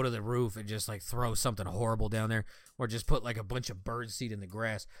just go to the roof and just like throw something horrible down there, or just put like a bunch of bird seed in the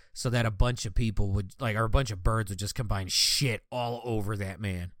grass so that a bunch of people would or a bunch of birds would just combine shit all over that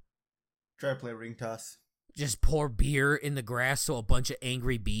man. Try to play ring toss. Just pour beer in the grass so a bunch of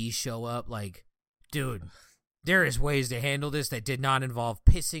angry bees show up. Like, dude, there is ways to handle this that did not involve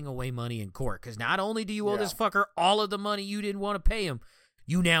pissing away money in court. Because not only do you owe this fucker all of the money you didn't want to pay him,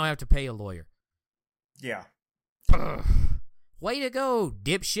 you now have to pay a lawyer. Yeah. Ugh. Way to go,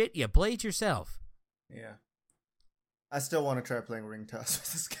 dipshit. You played yourself. Yeah. I still want to try playing ring toss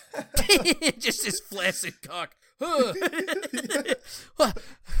with this guy. Just his flaccid cock.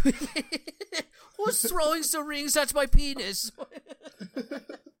 Who's throwing some rings at my penis?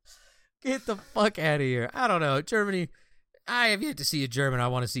 Get the fuck out of here. I don't know. Germany, I have yet to see a German I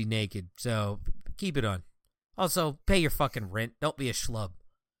want to see naked, so keep it on. Also, pay your fucking rent. Don't be a schlub.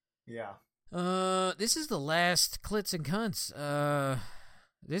 Yeah. This is the last Clits and Cunts.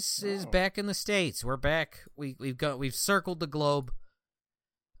 This is back in the States. We're back. We've circled the globe.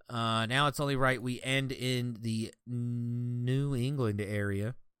 Now it's only right we end in the New England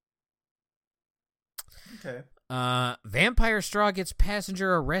area. Okay. Vampire straw gets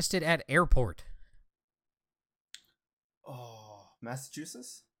passenger arrested at airport. Oh,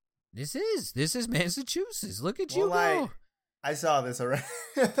 Massachusetts? This is Massachusetts. Look at you go. I saw this already.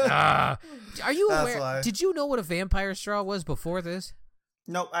 Are you aware? Why. Did you know what a vampire straw was before this?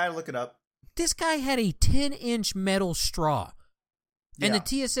 Nope, I had to look it up. This guy had a 10-inch metal straw. And Yeah.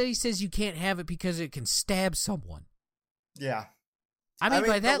 the TSA says you can't have it because it can stab someone. Yeah. I mean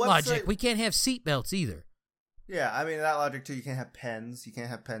by that the logic, website- we can't have seatbelts either. Yeah, I mean, that logic too, you can't have pens, you can't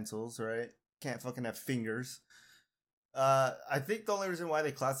have pencils, right? Can't fucking have fingers. I think the only reason why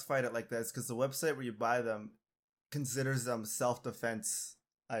they classified it like that is because the website where you buy them considers them self-defense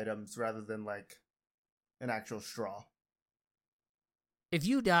items rather than like an actual straw. If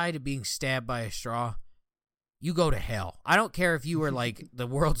you died of being stabbed by a straw, you go to hell. I don't care if you were like the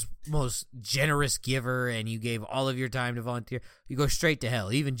world's most generous giver and you gave all of your time to volunteer. You go straight to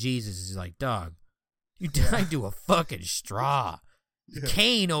hell. Even Jesus is like, dog, you died to a fucking straw. Yeah.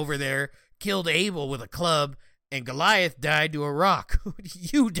 Cain over there killed Abel with a club, and Goliath died to a rock.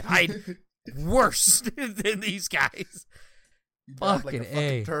 You died worse than these guys. You died Fucking like a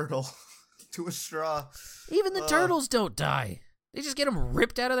fucking turtle to a straw. Even the turtles don't die. They just get them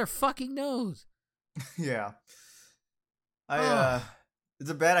ripped out of their fucking nose. Yeah. It's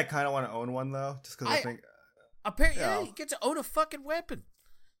a bad I kind of want to own one though, just because I think. Apparently, you get to own a fucking weapon.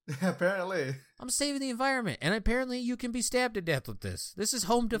 Apparently. I'm saving the environment, and apparently you can be stabbed to death with this. This is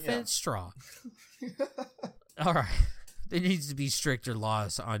home defense straw. All right. There needs to be stricter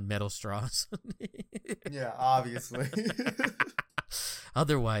laws on metal straws. Yeah, obviously.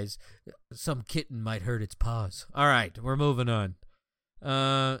 Otherwise, some kitten might hurt its paws. All right, we're moving on.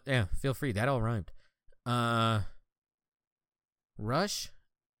 Yeah, feel free. That all rhymed. Rush?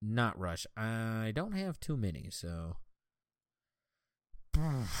 Not Rush. I don't have too many, so...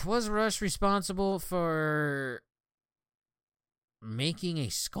 Was Rush responsible for making a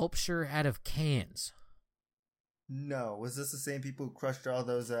sculpture out of cans? No. Was this the same people who crushed all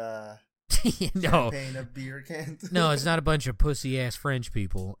those No. champagne of beer cans? No, it's not a bunch of pussy-ass French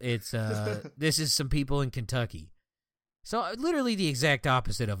people. It's this is some people in Kentucky. So literally the exact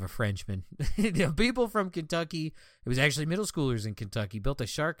opposite of a Frenchman. The people from Kentucky, it was actually middle schoolers in Kentucky, built a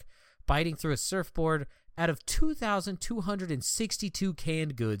shark biting through a surfboard out of 2,262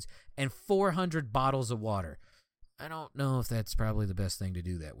 canned goods and 400 bottles of water. I don't know if that's probably the best thing to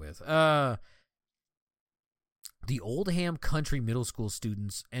do that with. The Oldham Country Middle School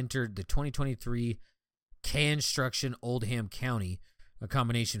students entered the 2023 Construction Oldham County, a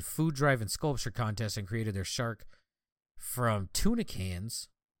combination food drive and sculpture contest, and created their shark from tuna cans,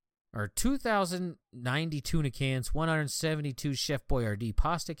 or 2,090 tuna cans, 172 Chef Boyardee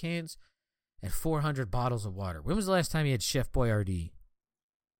pasta cans, and 400 bottles of water. When was the last time you had Chef Boyardee?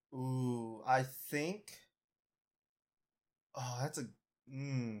 Ooh, I think... Oh, that's a...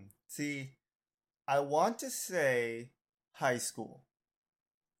 See, I want to say high school,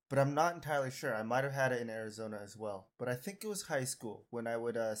 but I'm not entirely sure. I might have had it in Arizona as well, but I think it was high school when I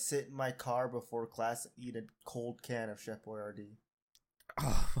would sit in my car before class and eat a cold can of Chef Boyardee.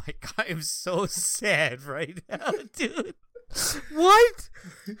 Oh my god, I'm so sad right now, dude. What?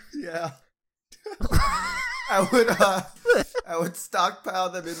 Yeah. I would stockpile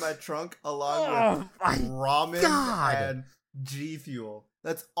them in my trunk along with ramen and G Fuel.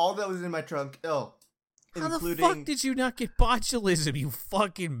 That's all that was in my trunk. How the fuck did you not get botulism, you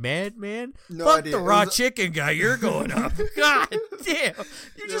fucking madman? No fuck idea. the raw chicken guy, you're going up. God damn.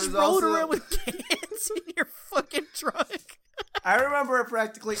 You just rode around with cans in your fucking trunk. I remember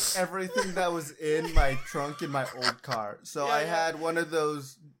practically everything that was in my trunk in my old car. So I had one of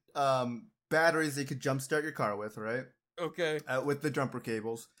those batteries that you could jumpstart your car with, right? Okay. With the jumper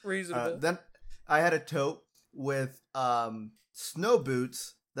cables. Reasonable. Then I had a tote with snow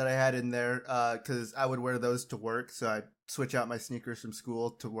boots that I had in there because I would wear those to work. So I'd switch out my sneakers from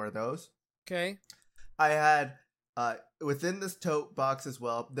school to wear those. Okay. I had within this tote box as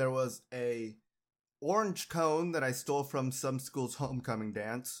well, there was a orange cone that I stole from some school's homecoming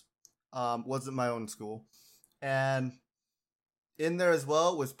dance. Wasn't my own school. And in there as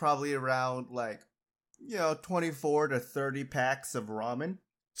well was probably around 24 to 30 packs of ramen.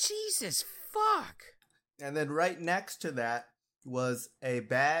 Jesus fuck. And then right next to that was a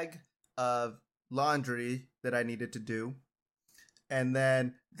bag of laundry that I needed to do. and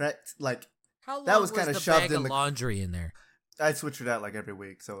then that like How long that was kind of shoved bag in of the laundry in there? I switched it out like every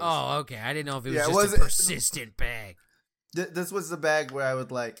week. So it was, Okay. I didn't know if it was Yeah, it just was- a persistent bag. this was the bag where I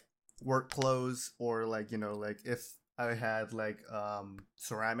would like work clothes or like like if I had like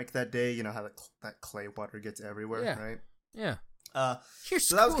ceramic that day, how that clay water gets everywhere, Yeah. right? Yeah. So Your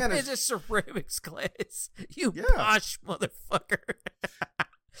school that was kinda- has a ceramics class. You Yeah. posh motherfucker.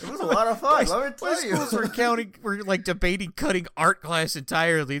 It was a lot of fun. Let me tell you. Schools we're like debating cutting art class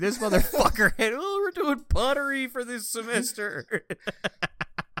entirely. This motherfucker had, we're doing pottery for this semester.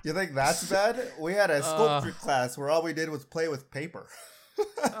 You think that's bad? We had a sculpture class where all we did was play with paper.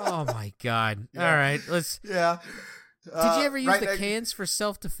 Oh my god! Yeah. All right, let's. Yeah. Did you ever use the cans for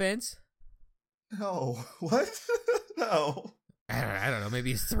self-defense? No. What? No. I don't know. Maybe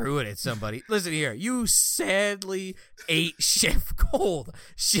you threw it at somebody. Listen here. You sadly ate Chef Cold,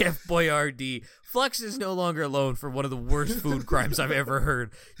 Chef Boyardee. Flux is no longer alone for one of the worst food crimes I've ever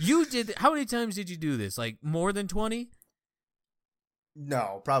heard. You did. How many times did you do this? Like more than 20?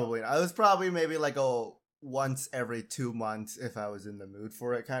 No, probably not. It was probably maybe like once every 2 months if I was in the mood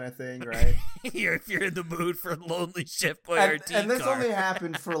for it kind of thing, right? If you're in the mood for lonely Chef Boyardee. And this car. only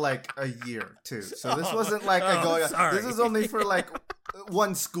happened for like a year too. So this wasn't like a going. Sorry. This is only for like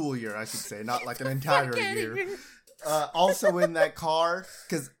one school year, I should say, not like an entire year. Also in that car,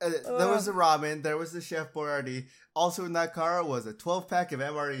 because there was the ramen, there was the Chef Boyardee. Also in that car was a 12-pack of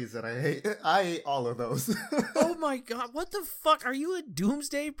MREs that I ate. I ate all of those. Oh my god, what the fuck? Are you a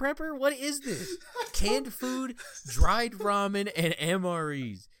doomsday prepper? What is this? Canned food, dried ramen, and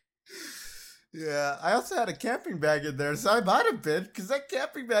MREs. Yeah, I also had a camping bag in there, so I might have been, because that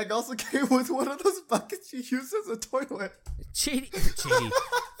camping bag also came with one of those buckets you use as a toilet. Chitty.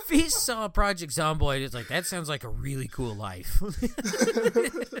 Feast saw Project Zomboid. It's like, that sounds like a really cool life.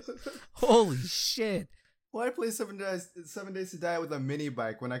 Holy shit. Why play 7 Days to Die with a mini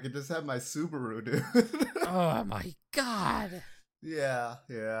bike when I could just have my Subaru, dude? Oh my god. Yeah,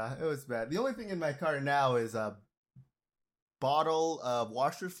 it was bad. The only thing in my car now is a bottle of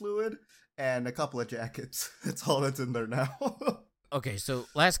washer fluid and a couple of jackets. That's all that's in there now. Okay, so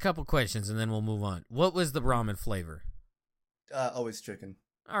last couple questions and then we'll move on. What was the ramen flavor? Always chicken.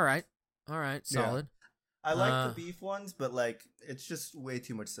 All right, solid. I like the beef ones, but like it's just way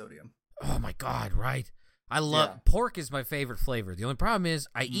too much sodium. Oh my god, right? I love pork is my favorite flavor. The only problem is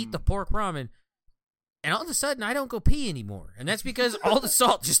I eat the pork ramen and all of a sudden I don't go pee anymore. And that's because all the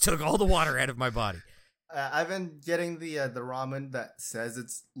salt just took all the water out of my body. I've been getting the ramen that says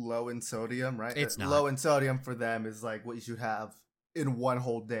it's low in sodium, right? It's not. Low in sodium for them is like what you should have in one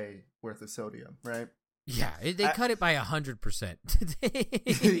whole day worth of sodium, right? Yeah, they cut it by 100%.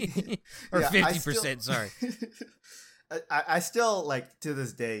 Or 50%, sorry. I still, like, to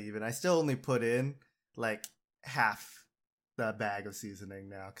this day even, I still only put in, like, half the bag of seasoning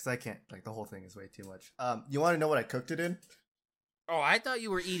now, because I can't, like, the whole thing is way too much. You want to know what I cooked it in? Oh, I thought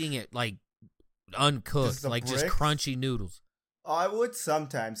you were eating it, like, uncooked, like just crunchy noodles. Oh, I would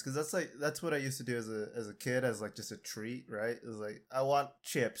sometimes, because that's what I used to do as a kid, as, like, just a treat, right? It was like, I want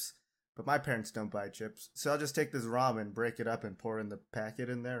chips, but my parents don't buy chips, so I'll just take this ramen, break it up, and pour in the packet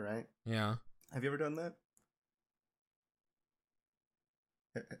in there, right? Yeah. Have you ever done that?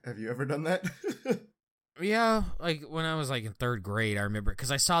 Have you ever done that? Yeah, like when I was like in 3rd grade, I remember,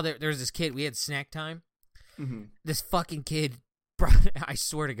 because I saw there was this kid, we had snack time. Mm-hmm. This fucking kid brought, I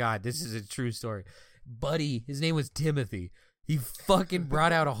swear to God, this is a true story. Buddy, his name was Timothy. He fucking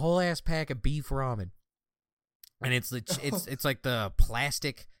brought out a whole ass pack of beef ramen. And it's like the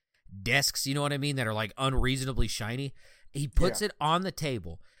plastic desks, you know what I mean, that are like unreasonably shiny. He puts it on the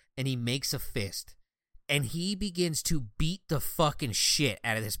table and he makes a fist. And he begins to beat the fucking shit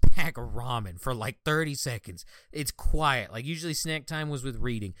out of this pack of ramen for like 30 seconds. It's quiet. Like usually snack time was with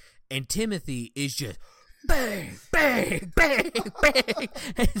reading. And Timothy is just bang, bang, bang, bang.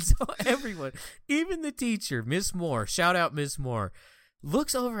 And so everyone, even the teacher, Miss Moore, shout out Miss Moore,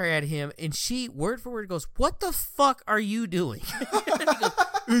 looks over at him and she, word for word, goes, "What the fuck are you doing?" And he goes,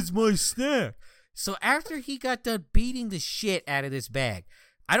 "It's my snack." So after he got done beating the shit out of this bag,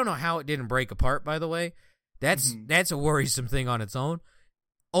 I don't know how it didn't break apart, by the way. That's a worrisome thing on its own.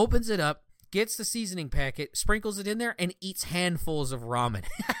 Opens it up, gets the seasoning packet, sprinkles it in there, and eats handfuls of ramen.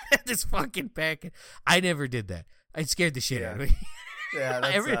 This fucking packet. I never did that. It scared the shit out of me. Yeah,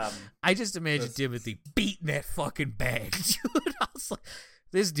 that's, I just imagine Timothy beating that fucking bag. Dude, I was like,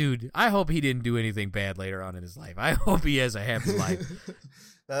 this dude, I hope he didn't do anything bad later on in his life. I hope he has a happy life.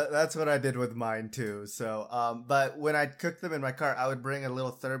 That's what I did with mine too. So, but when I cooked them in my car, I would bring a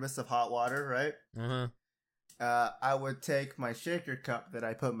little thermos of hot water, right? Uh-huh. I would take my shaker cup that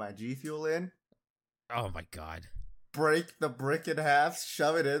I put my G Fuel in. Oh my God. break the brick in half,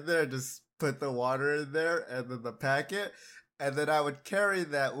 shove it in there, just put the water in there, and then the packet, and then I would carry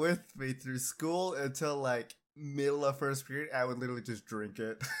that with me through school until like middle of first period. I would literally just drink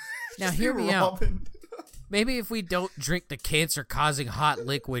it. Now hear me out. Maybe if we don't drink the cancer-causing hot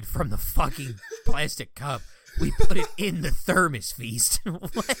liquid from the fucking plastic cup, we put it in the thermos, Feast.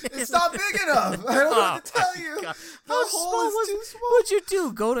 It's not big enough. I don't know what to tell you. God. The hole is too small. What'd you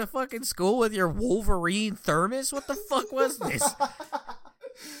do? Go to fucking school with your Wolverine thermos? What the fuck was this?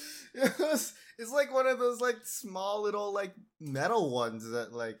 It's like one of those like small little like metal ones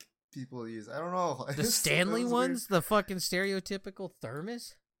that like people use. I don't know. The Stanley ones? Weird. The fucking stereotypical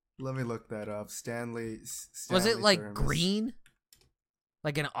thermos? Let me look that up. Stanley was it like thermos. Green?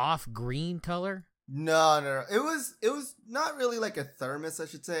 Like an off green color? No. It was not really like a thermos, I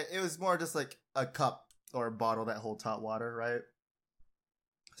should say. It was more just like a cup or a bottle that holds hot water, right?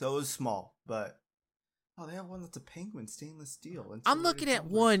 So it was small, but they have one that's a penguin stainless steel. I'm looking at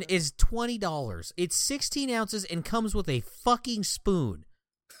one is $20. It's 16 ounces and comes with a fucking spoon.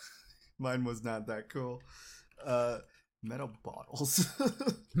 Mine was not that cool. Metal bottles.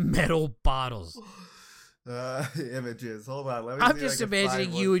 Metal bottles. Images. Hold on. Let me I'm just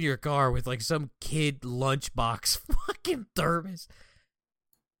imagining you in your car with like some kid lunchbox fucking thermos.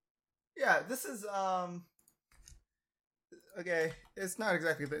 Yeah, this is okay. It's not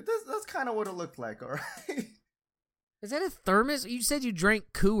exactly that. That's kind of what it looked like. All right. Is that a thermos? You said you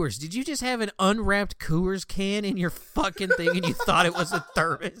drank Coors. Did you just have an unwrapped Coors can in your fucking thing and you thought it was a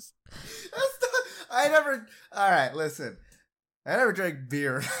thermos? I never. All right, listen. I never drank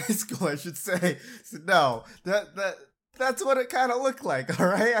beer in high school, I should say. So no, that's what it kind of looked like. All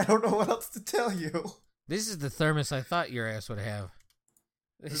right, I don't know what else to tell you. This is the thermos I thought your ass would have.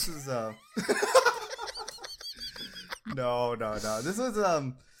 This is No. This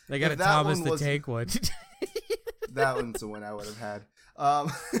was They got a Thomas the Tank one. That one's the one I would have had.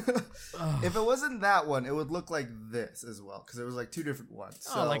 If it wasn't that one, it would look like this as well, because it was like two different ones.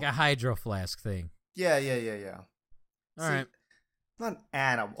 So. Oh, like a hydro flask thing. Yeah. All right. Not an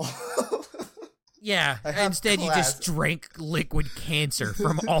animal. Yeah, instead you just drank liquid cancer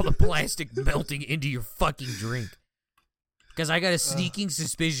from all the plastic melting into your fucking drink. Because I got a sneaking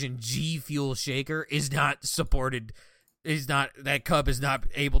suspicion G Fuel Shaker is not supported, that cup is not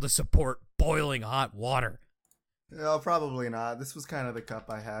able to support boiling hot water. No, probably not. This was kind of the cup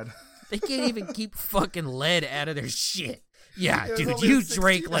I had. They can't even keep fucking lead out of their shit. Yeah, dude, you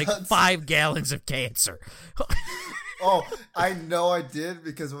drank like 5 gallons of cancer. Oh, I know I did,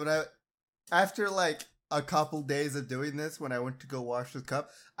 because after like a couple days of doing this, when I went to go wash the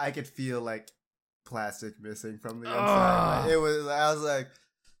cup, I could feel like plastic missing from the inside. I was like,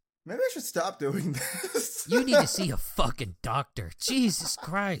 maybe I should stop doing this. You need to see a fucking doctor. Jesus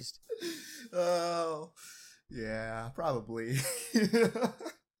Christ. Oh, yeah, probably.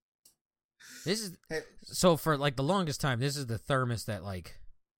 So for like the longest time, this is the thermos that like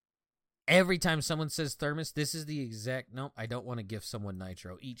every time someone says thermos, this is the exact. Nope, I don't want to give someone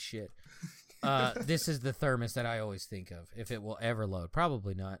nitro. Eat shit. This is the thermos that I always think of if it will ever load.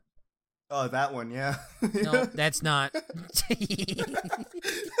 Probably not. Oh, that one, yeah. No, that's not.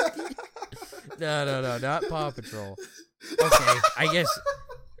 No, not Paw Patrol. Okay, I guess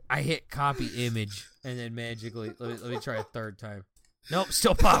I hit copy image and then magically let me try a third time. Nope,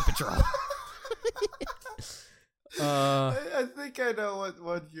 still Paw Patrol. I think I know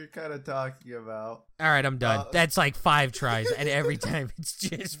what you're kind of talking about. All right, I'm done. That's like 5 tries, and every time it's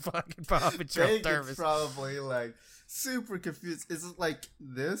just fucking Paw Patrol thermos. Probably like super confused. Is it like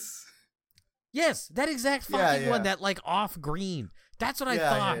this? Yes, that exact fucking one, that like off green. That's what I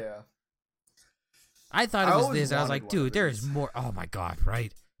thought. Yeah. I thought it was this. I was like, dude, there is more. Oh my god,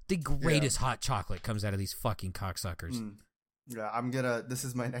 right? The greatest hot chocolate comes out of these fucking cocksuckers. Yeah, this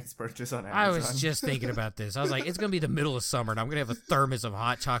is my next purchase on Amazon. I was just thinking about this. I was like, it's going to be the middle of summer, and I'm going to have a thermos of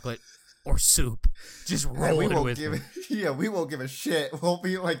hot chocolate or soup. Just roll it with me. Yeah, we won't give a shit. We'll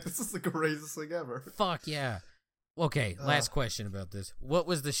be like, this is the greatest thing ever. Fuck yeah. Okay, last question about this. What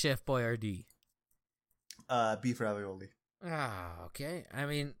was the Chef Boyardee? Beef ravioli. Okay. I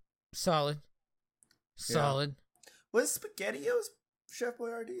mean, solid. Solid. Was SpaghettiOs Chef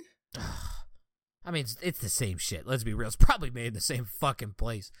Boyardee? I mean, it's the same shit. Let's be real. It's probably made in the same fucking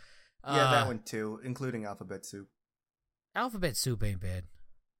place. Yeah, that one too, including alphabet soup. Alphabet soup ain't bad.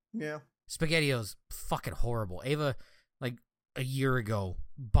 Yeah. SpaghettiOs fucking horrible. Ava, like a year ago,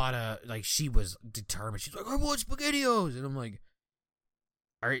 bought she was determined. She's like, I want SpaghettiOs, and I'm like,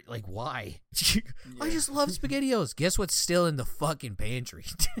 all right, like why? I just love SpaghettiOs. Guess what's still in the fucking pantry?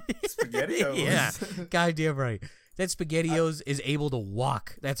 SpaghettiOs. Yeah, goddamn right. That SpaghettiOs is able to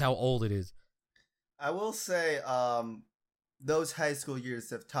walk. That's how old it is. I will say, those high school years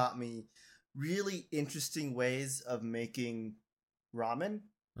have taught me really interesting ways of making ramen,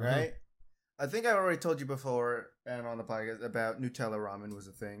 right? I think I already told you before and on the podcast about Nutella ramen was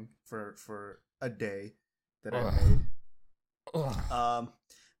a thing for a day that I made.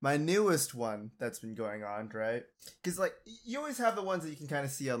 My newest one that's been going on, right? Because like you always have the ones that you can kind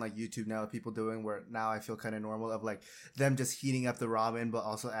of see on like YouTube now, people doing where now I feel kind of normal of like them just heating up the ramen but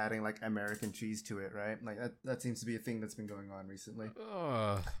also adding like American cheese to it, right? Like that seems to be a thing that's been going on recently.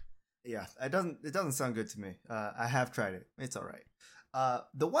 Yeah, it doesn't sound good to me. I have tried it. It's all right.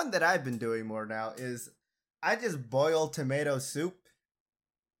 The one that I've been doing more now is I just boil tomato soup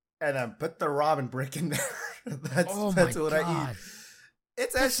and then put the ramen brick in there. that's what I eat.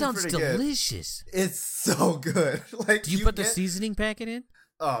 It's actually sounds pretty good. Delicious. It's so good. Like, do you put the seasoning packet in?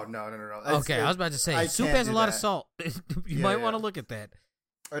 Oh no! Okay, I was about to say soup has a lot of salt. You might want to look at that.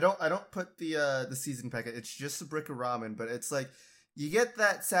 I don't put the seasoning packet. It's just a brick of ramen, but it's like you get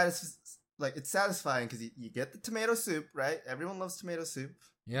that it's satisfying because you get the tomato soup, right? Everyone loves tomato soup.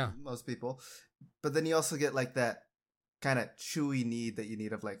 Yeah, most people. But then you also get like that kind of chewy need that you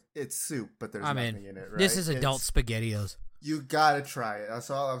need of like it's soup, but there's nothing in it. Right? This is adult SpaghettiOs. You gotta try it. That's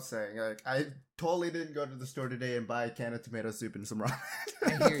all I'm saying. Like, I totally didn't go to the store today and buy a can of tomato soup and some ramen.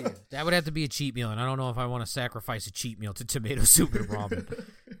 I hear you. That would have to be a cheat meal, and I don't know if I want to sacrifice a cheat meal to tomato soup and ramen.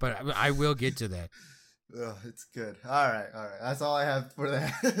 But I will get to that. Oh, it's good. All right. That's all I have for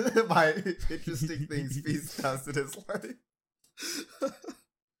that. My interesting things Feast house it is like.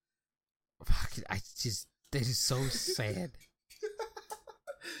 That is so sad.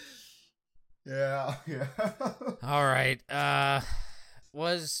 Yeah. All right.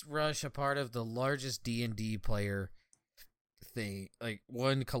 Was Rush a part of the largest D&D player thing, like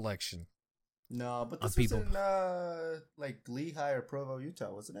one collection? No, but this was in like Lehigh or Provo,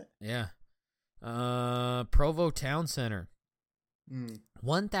 Utah, wasn't it? Yeah. Provo Town Center.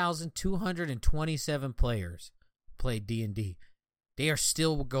 1,227 players played D&D. They are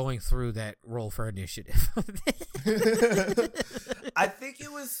still going through that roll for initiative. I think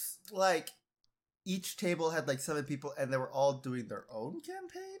it was like each table had like 7 people and they were all doing their own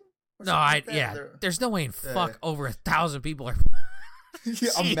campaign. There's no way in fuck over 1,000 people are.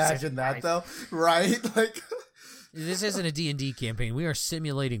 Imagine that though, right? Like this isn't a D&D campaign. We are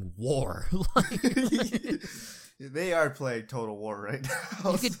simulating war. They are playing Total War right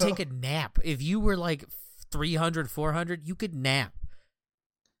now. You could take a nap if you were like 300, 400. You could nap.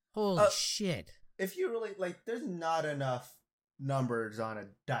 Holy shit! If you really like, there's not enough numbers on a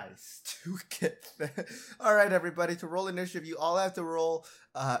dice to get there. All right, everybody, to roll initiative, you all have to roll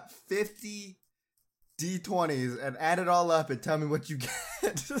 50 d20s and add it all up and tell me what you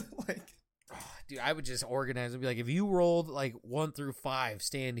get. Like, dude, I would just organize and be like, if you rolled like 1 through 5,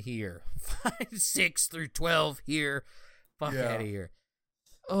 stand here. 5, 6 through 12 here. Fuck out of here.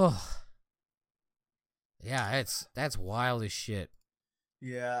 Oh, yeah, that's wild as shit.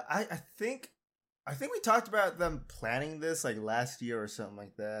 Yeah, I think we talked about them planning this like last year or something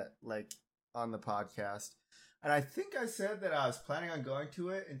like that, like on the podcast. And I think I said that I was planning on going to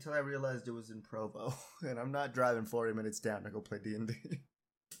it until I realized it was in Provo, and I'm not driving 40 minutes down to go play D&D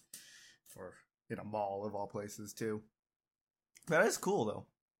in a mall of all places too. That is cool though.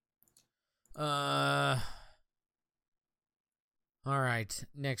 All right,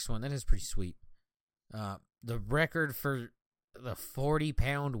 next one. That is pretty sweet. The record for the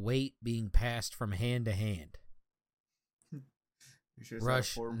 40-pound weight being passed from hand to hand. You should have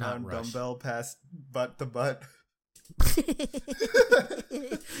 4-pound dumbbell passed butt to butt.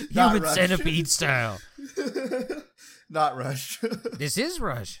 Human centipede style. Not Rush. This is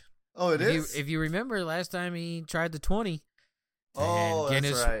Rush. Oh, it is? If you remember, last time he tried the 20. Oh,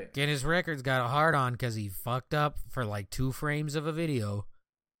 that's right. Guinness Records got a hard on because he fucked up for like 2 frames of a video.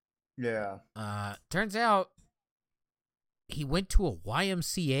 Yeah. Turns out he went to a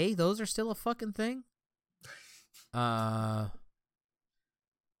YMCA. Those are still a fucking thing. Where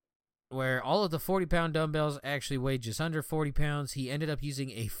all of the 40-pound dumbbells actually weighed just under 40 pounds. He ended up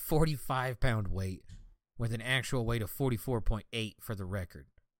using a 45-pound weight with an actual weight of 44.8 for the record.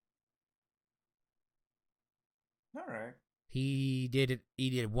 All right. He did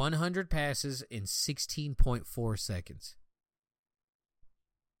 100 passes in 16.4 seconds.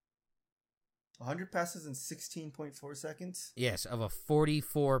 100 passes in 16.4 seconds? Yes, of a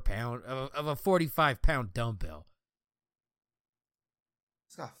 45-pound dumbbell.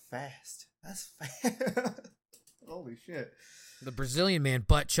 It's got fast. That's fast. Holy shit. The Brazilian man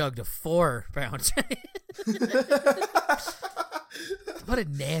butt chugged a 4-pound. What a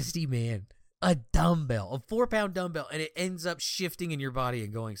nasty man. A dumbbell, a 4-pound dumbbell, and it ends up shifting in your body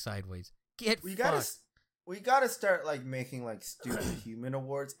and going sideways. Get we fucked. we gotta start like making like stupid human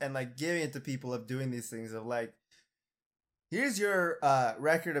awards and like giving it to people of doing these things of like, here's your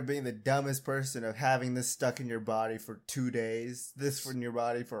record of being the dumbest person of having this stuck in your body for 2 days, this in your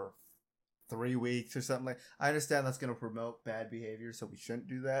body for 3 weeks or something like. I understand that's gonna promote bad behavior, so we shouldn't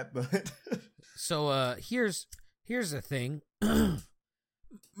do that. But so here's the thing.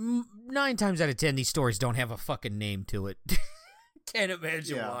 9 times out of 10, these stories don't have a fucking name to it. Can't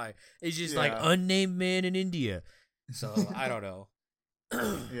imagine why. It's just like unnamed man in India. So I don't know.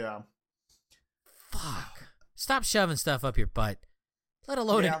 Yeah. Fuck. Stop shoving stuff up your butt. Let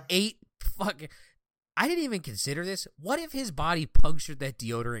alone an 8 fucking. I didn't even consider this. What if his body punctured that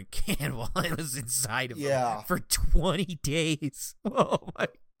deodorant can while it was inside of him for 20 days? Oh my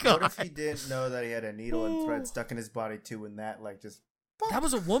God. What if he didn't know that he had a needle and thread stuck in his body too, and that like just. That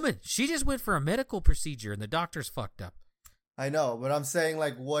was a woman. She just went for a medical procedure, and the doctor's fucked up. I know, but I'm saying,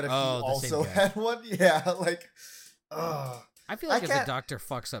 like, what if he also had one? Yeah, like, I feel like if the doctor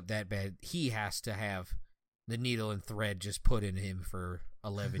fucks up that bad, he has to have the needle and thread just put in him for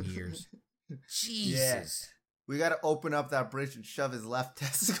 11 years. Jesus. Yeah. We got to open up that bridge and shove his left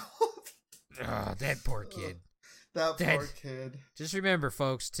testicle. Oh, that poor kid. That poor kid. Just remember,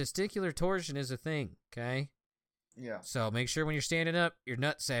 folks, testicular torsion is a thing, okay? Yeah. So make sure when you're standing up, your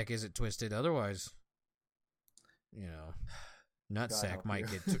nutsack isn't twisted. Otherwise, you know, nutsack might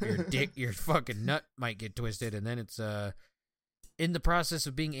get your dick, your fucking nut might get twisted, and then it's in the process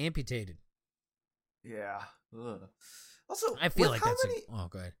of being amputated. Yeah. Ugh. Also, I feel like that's oh,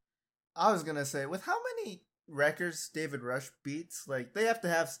 go ahead. I was gonna say, with how many records David Rush beats, like they have to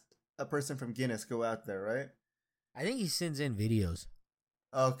have a person from Guinness go out there, right? I think he sends in videos.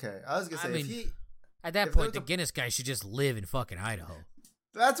 Okay, I was gonna say at that point, the Guinness guy should just live in fucking Idaho.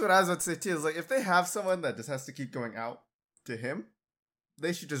 That's what I was about to say too. Is like if they have someone that just has to keep going out to him,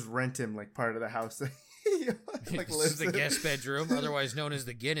 they should just rent him like part of the house. Like this is the guest bedroom, otherwise known as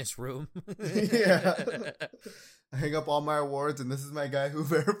the Guinness room. Yeah. I hang up all my awards, and this is my guy who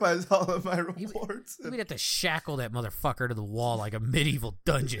verifies all of my rewards. We'd have to shackle that motherfucker to the wall like a medieval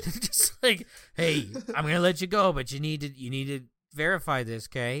dungeon. Just like, hey, I'm gonna let you go, but you need to verify this,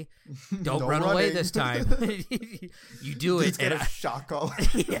 okay? Don't run away this time. You do it. Dude's got a shock collar.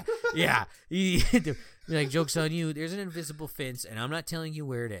 Yeah. Like, joke's on you. There's an invisible fence, and I'm not telling you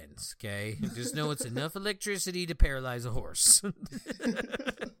where it ends, okay? Just know it's enough electricity to paralyze a horse.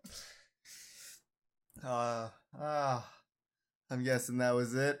 I'm guessing that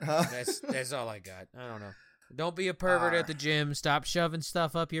was it, huh? That's all I got. I don't know. Don't be a pervert at the gym. Stop shoving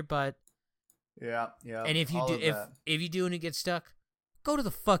stuff up your butt. Yeah. And if you do and it gets stuck, go to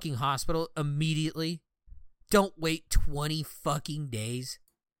the fucking hospital immediately. Don't wait 20 fucking days.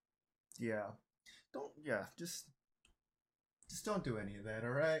 Yeah. Just don't do any of that, all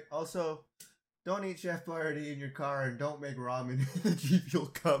right? Also, don't eat Chef Boyardee in your car and don't make ramen in a G Fuel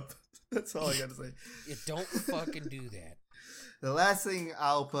cup. That's all I gotta say. You don't fucking do that. The last thing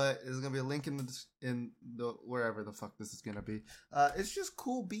I'll put is gonna be a link in the wherever the fuck this is gonna be. It's just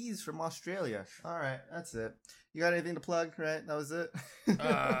cool bees from Australia. All right, that's it. You got anything to plug? Right, that was it.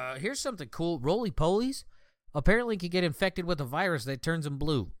 Here's something cool. Roly polies apparently can get infected with a virus that turns them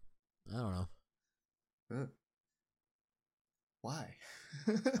blue. I don't know. Why?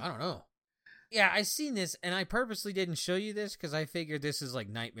 I don't know. Yeah, I seen this, and I purposely didn't show you this because I figured this is like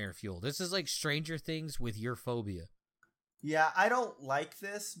nightmare fuel. This is like Stranger Things with your phobia. Yeah, I don't like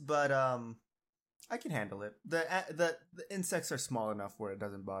this, but I can handle it. The insects are small enough where it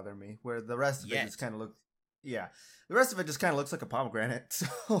doesn't bother me. Where the rest of it just kind of looks. Yeah, the rest of it just kind of looks like a pomegranate.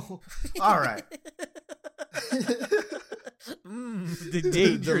 So, all right. The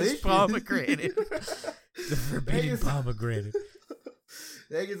dangerous pomegranate. The forbidden pomegranate.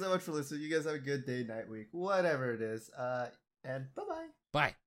 Thank you so much for listening. You guys have a good day, night, week, whatever it is. And bye-bye. Bye.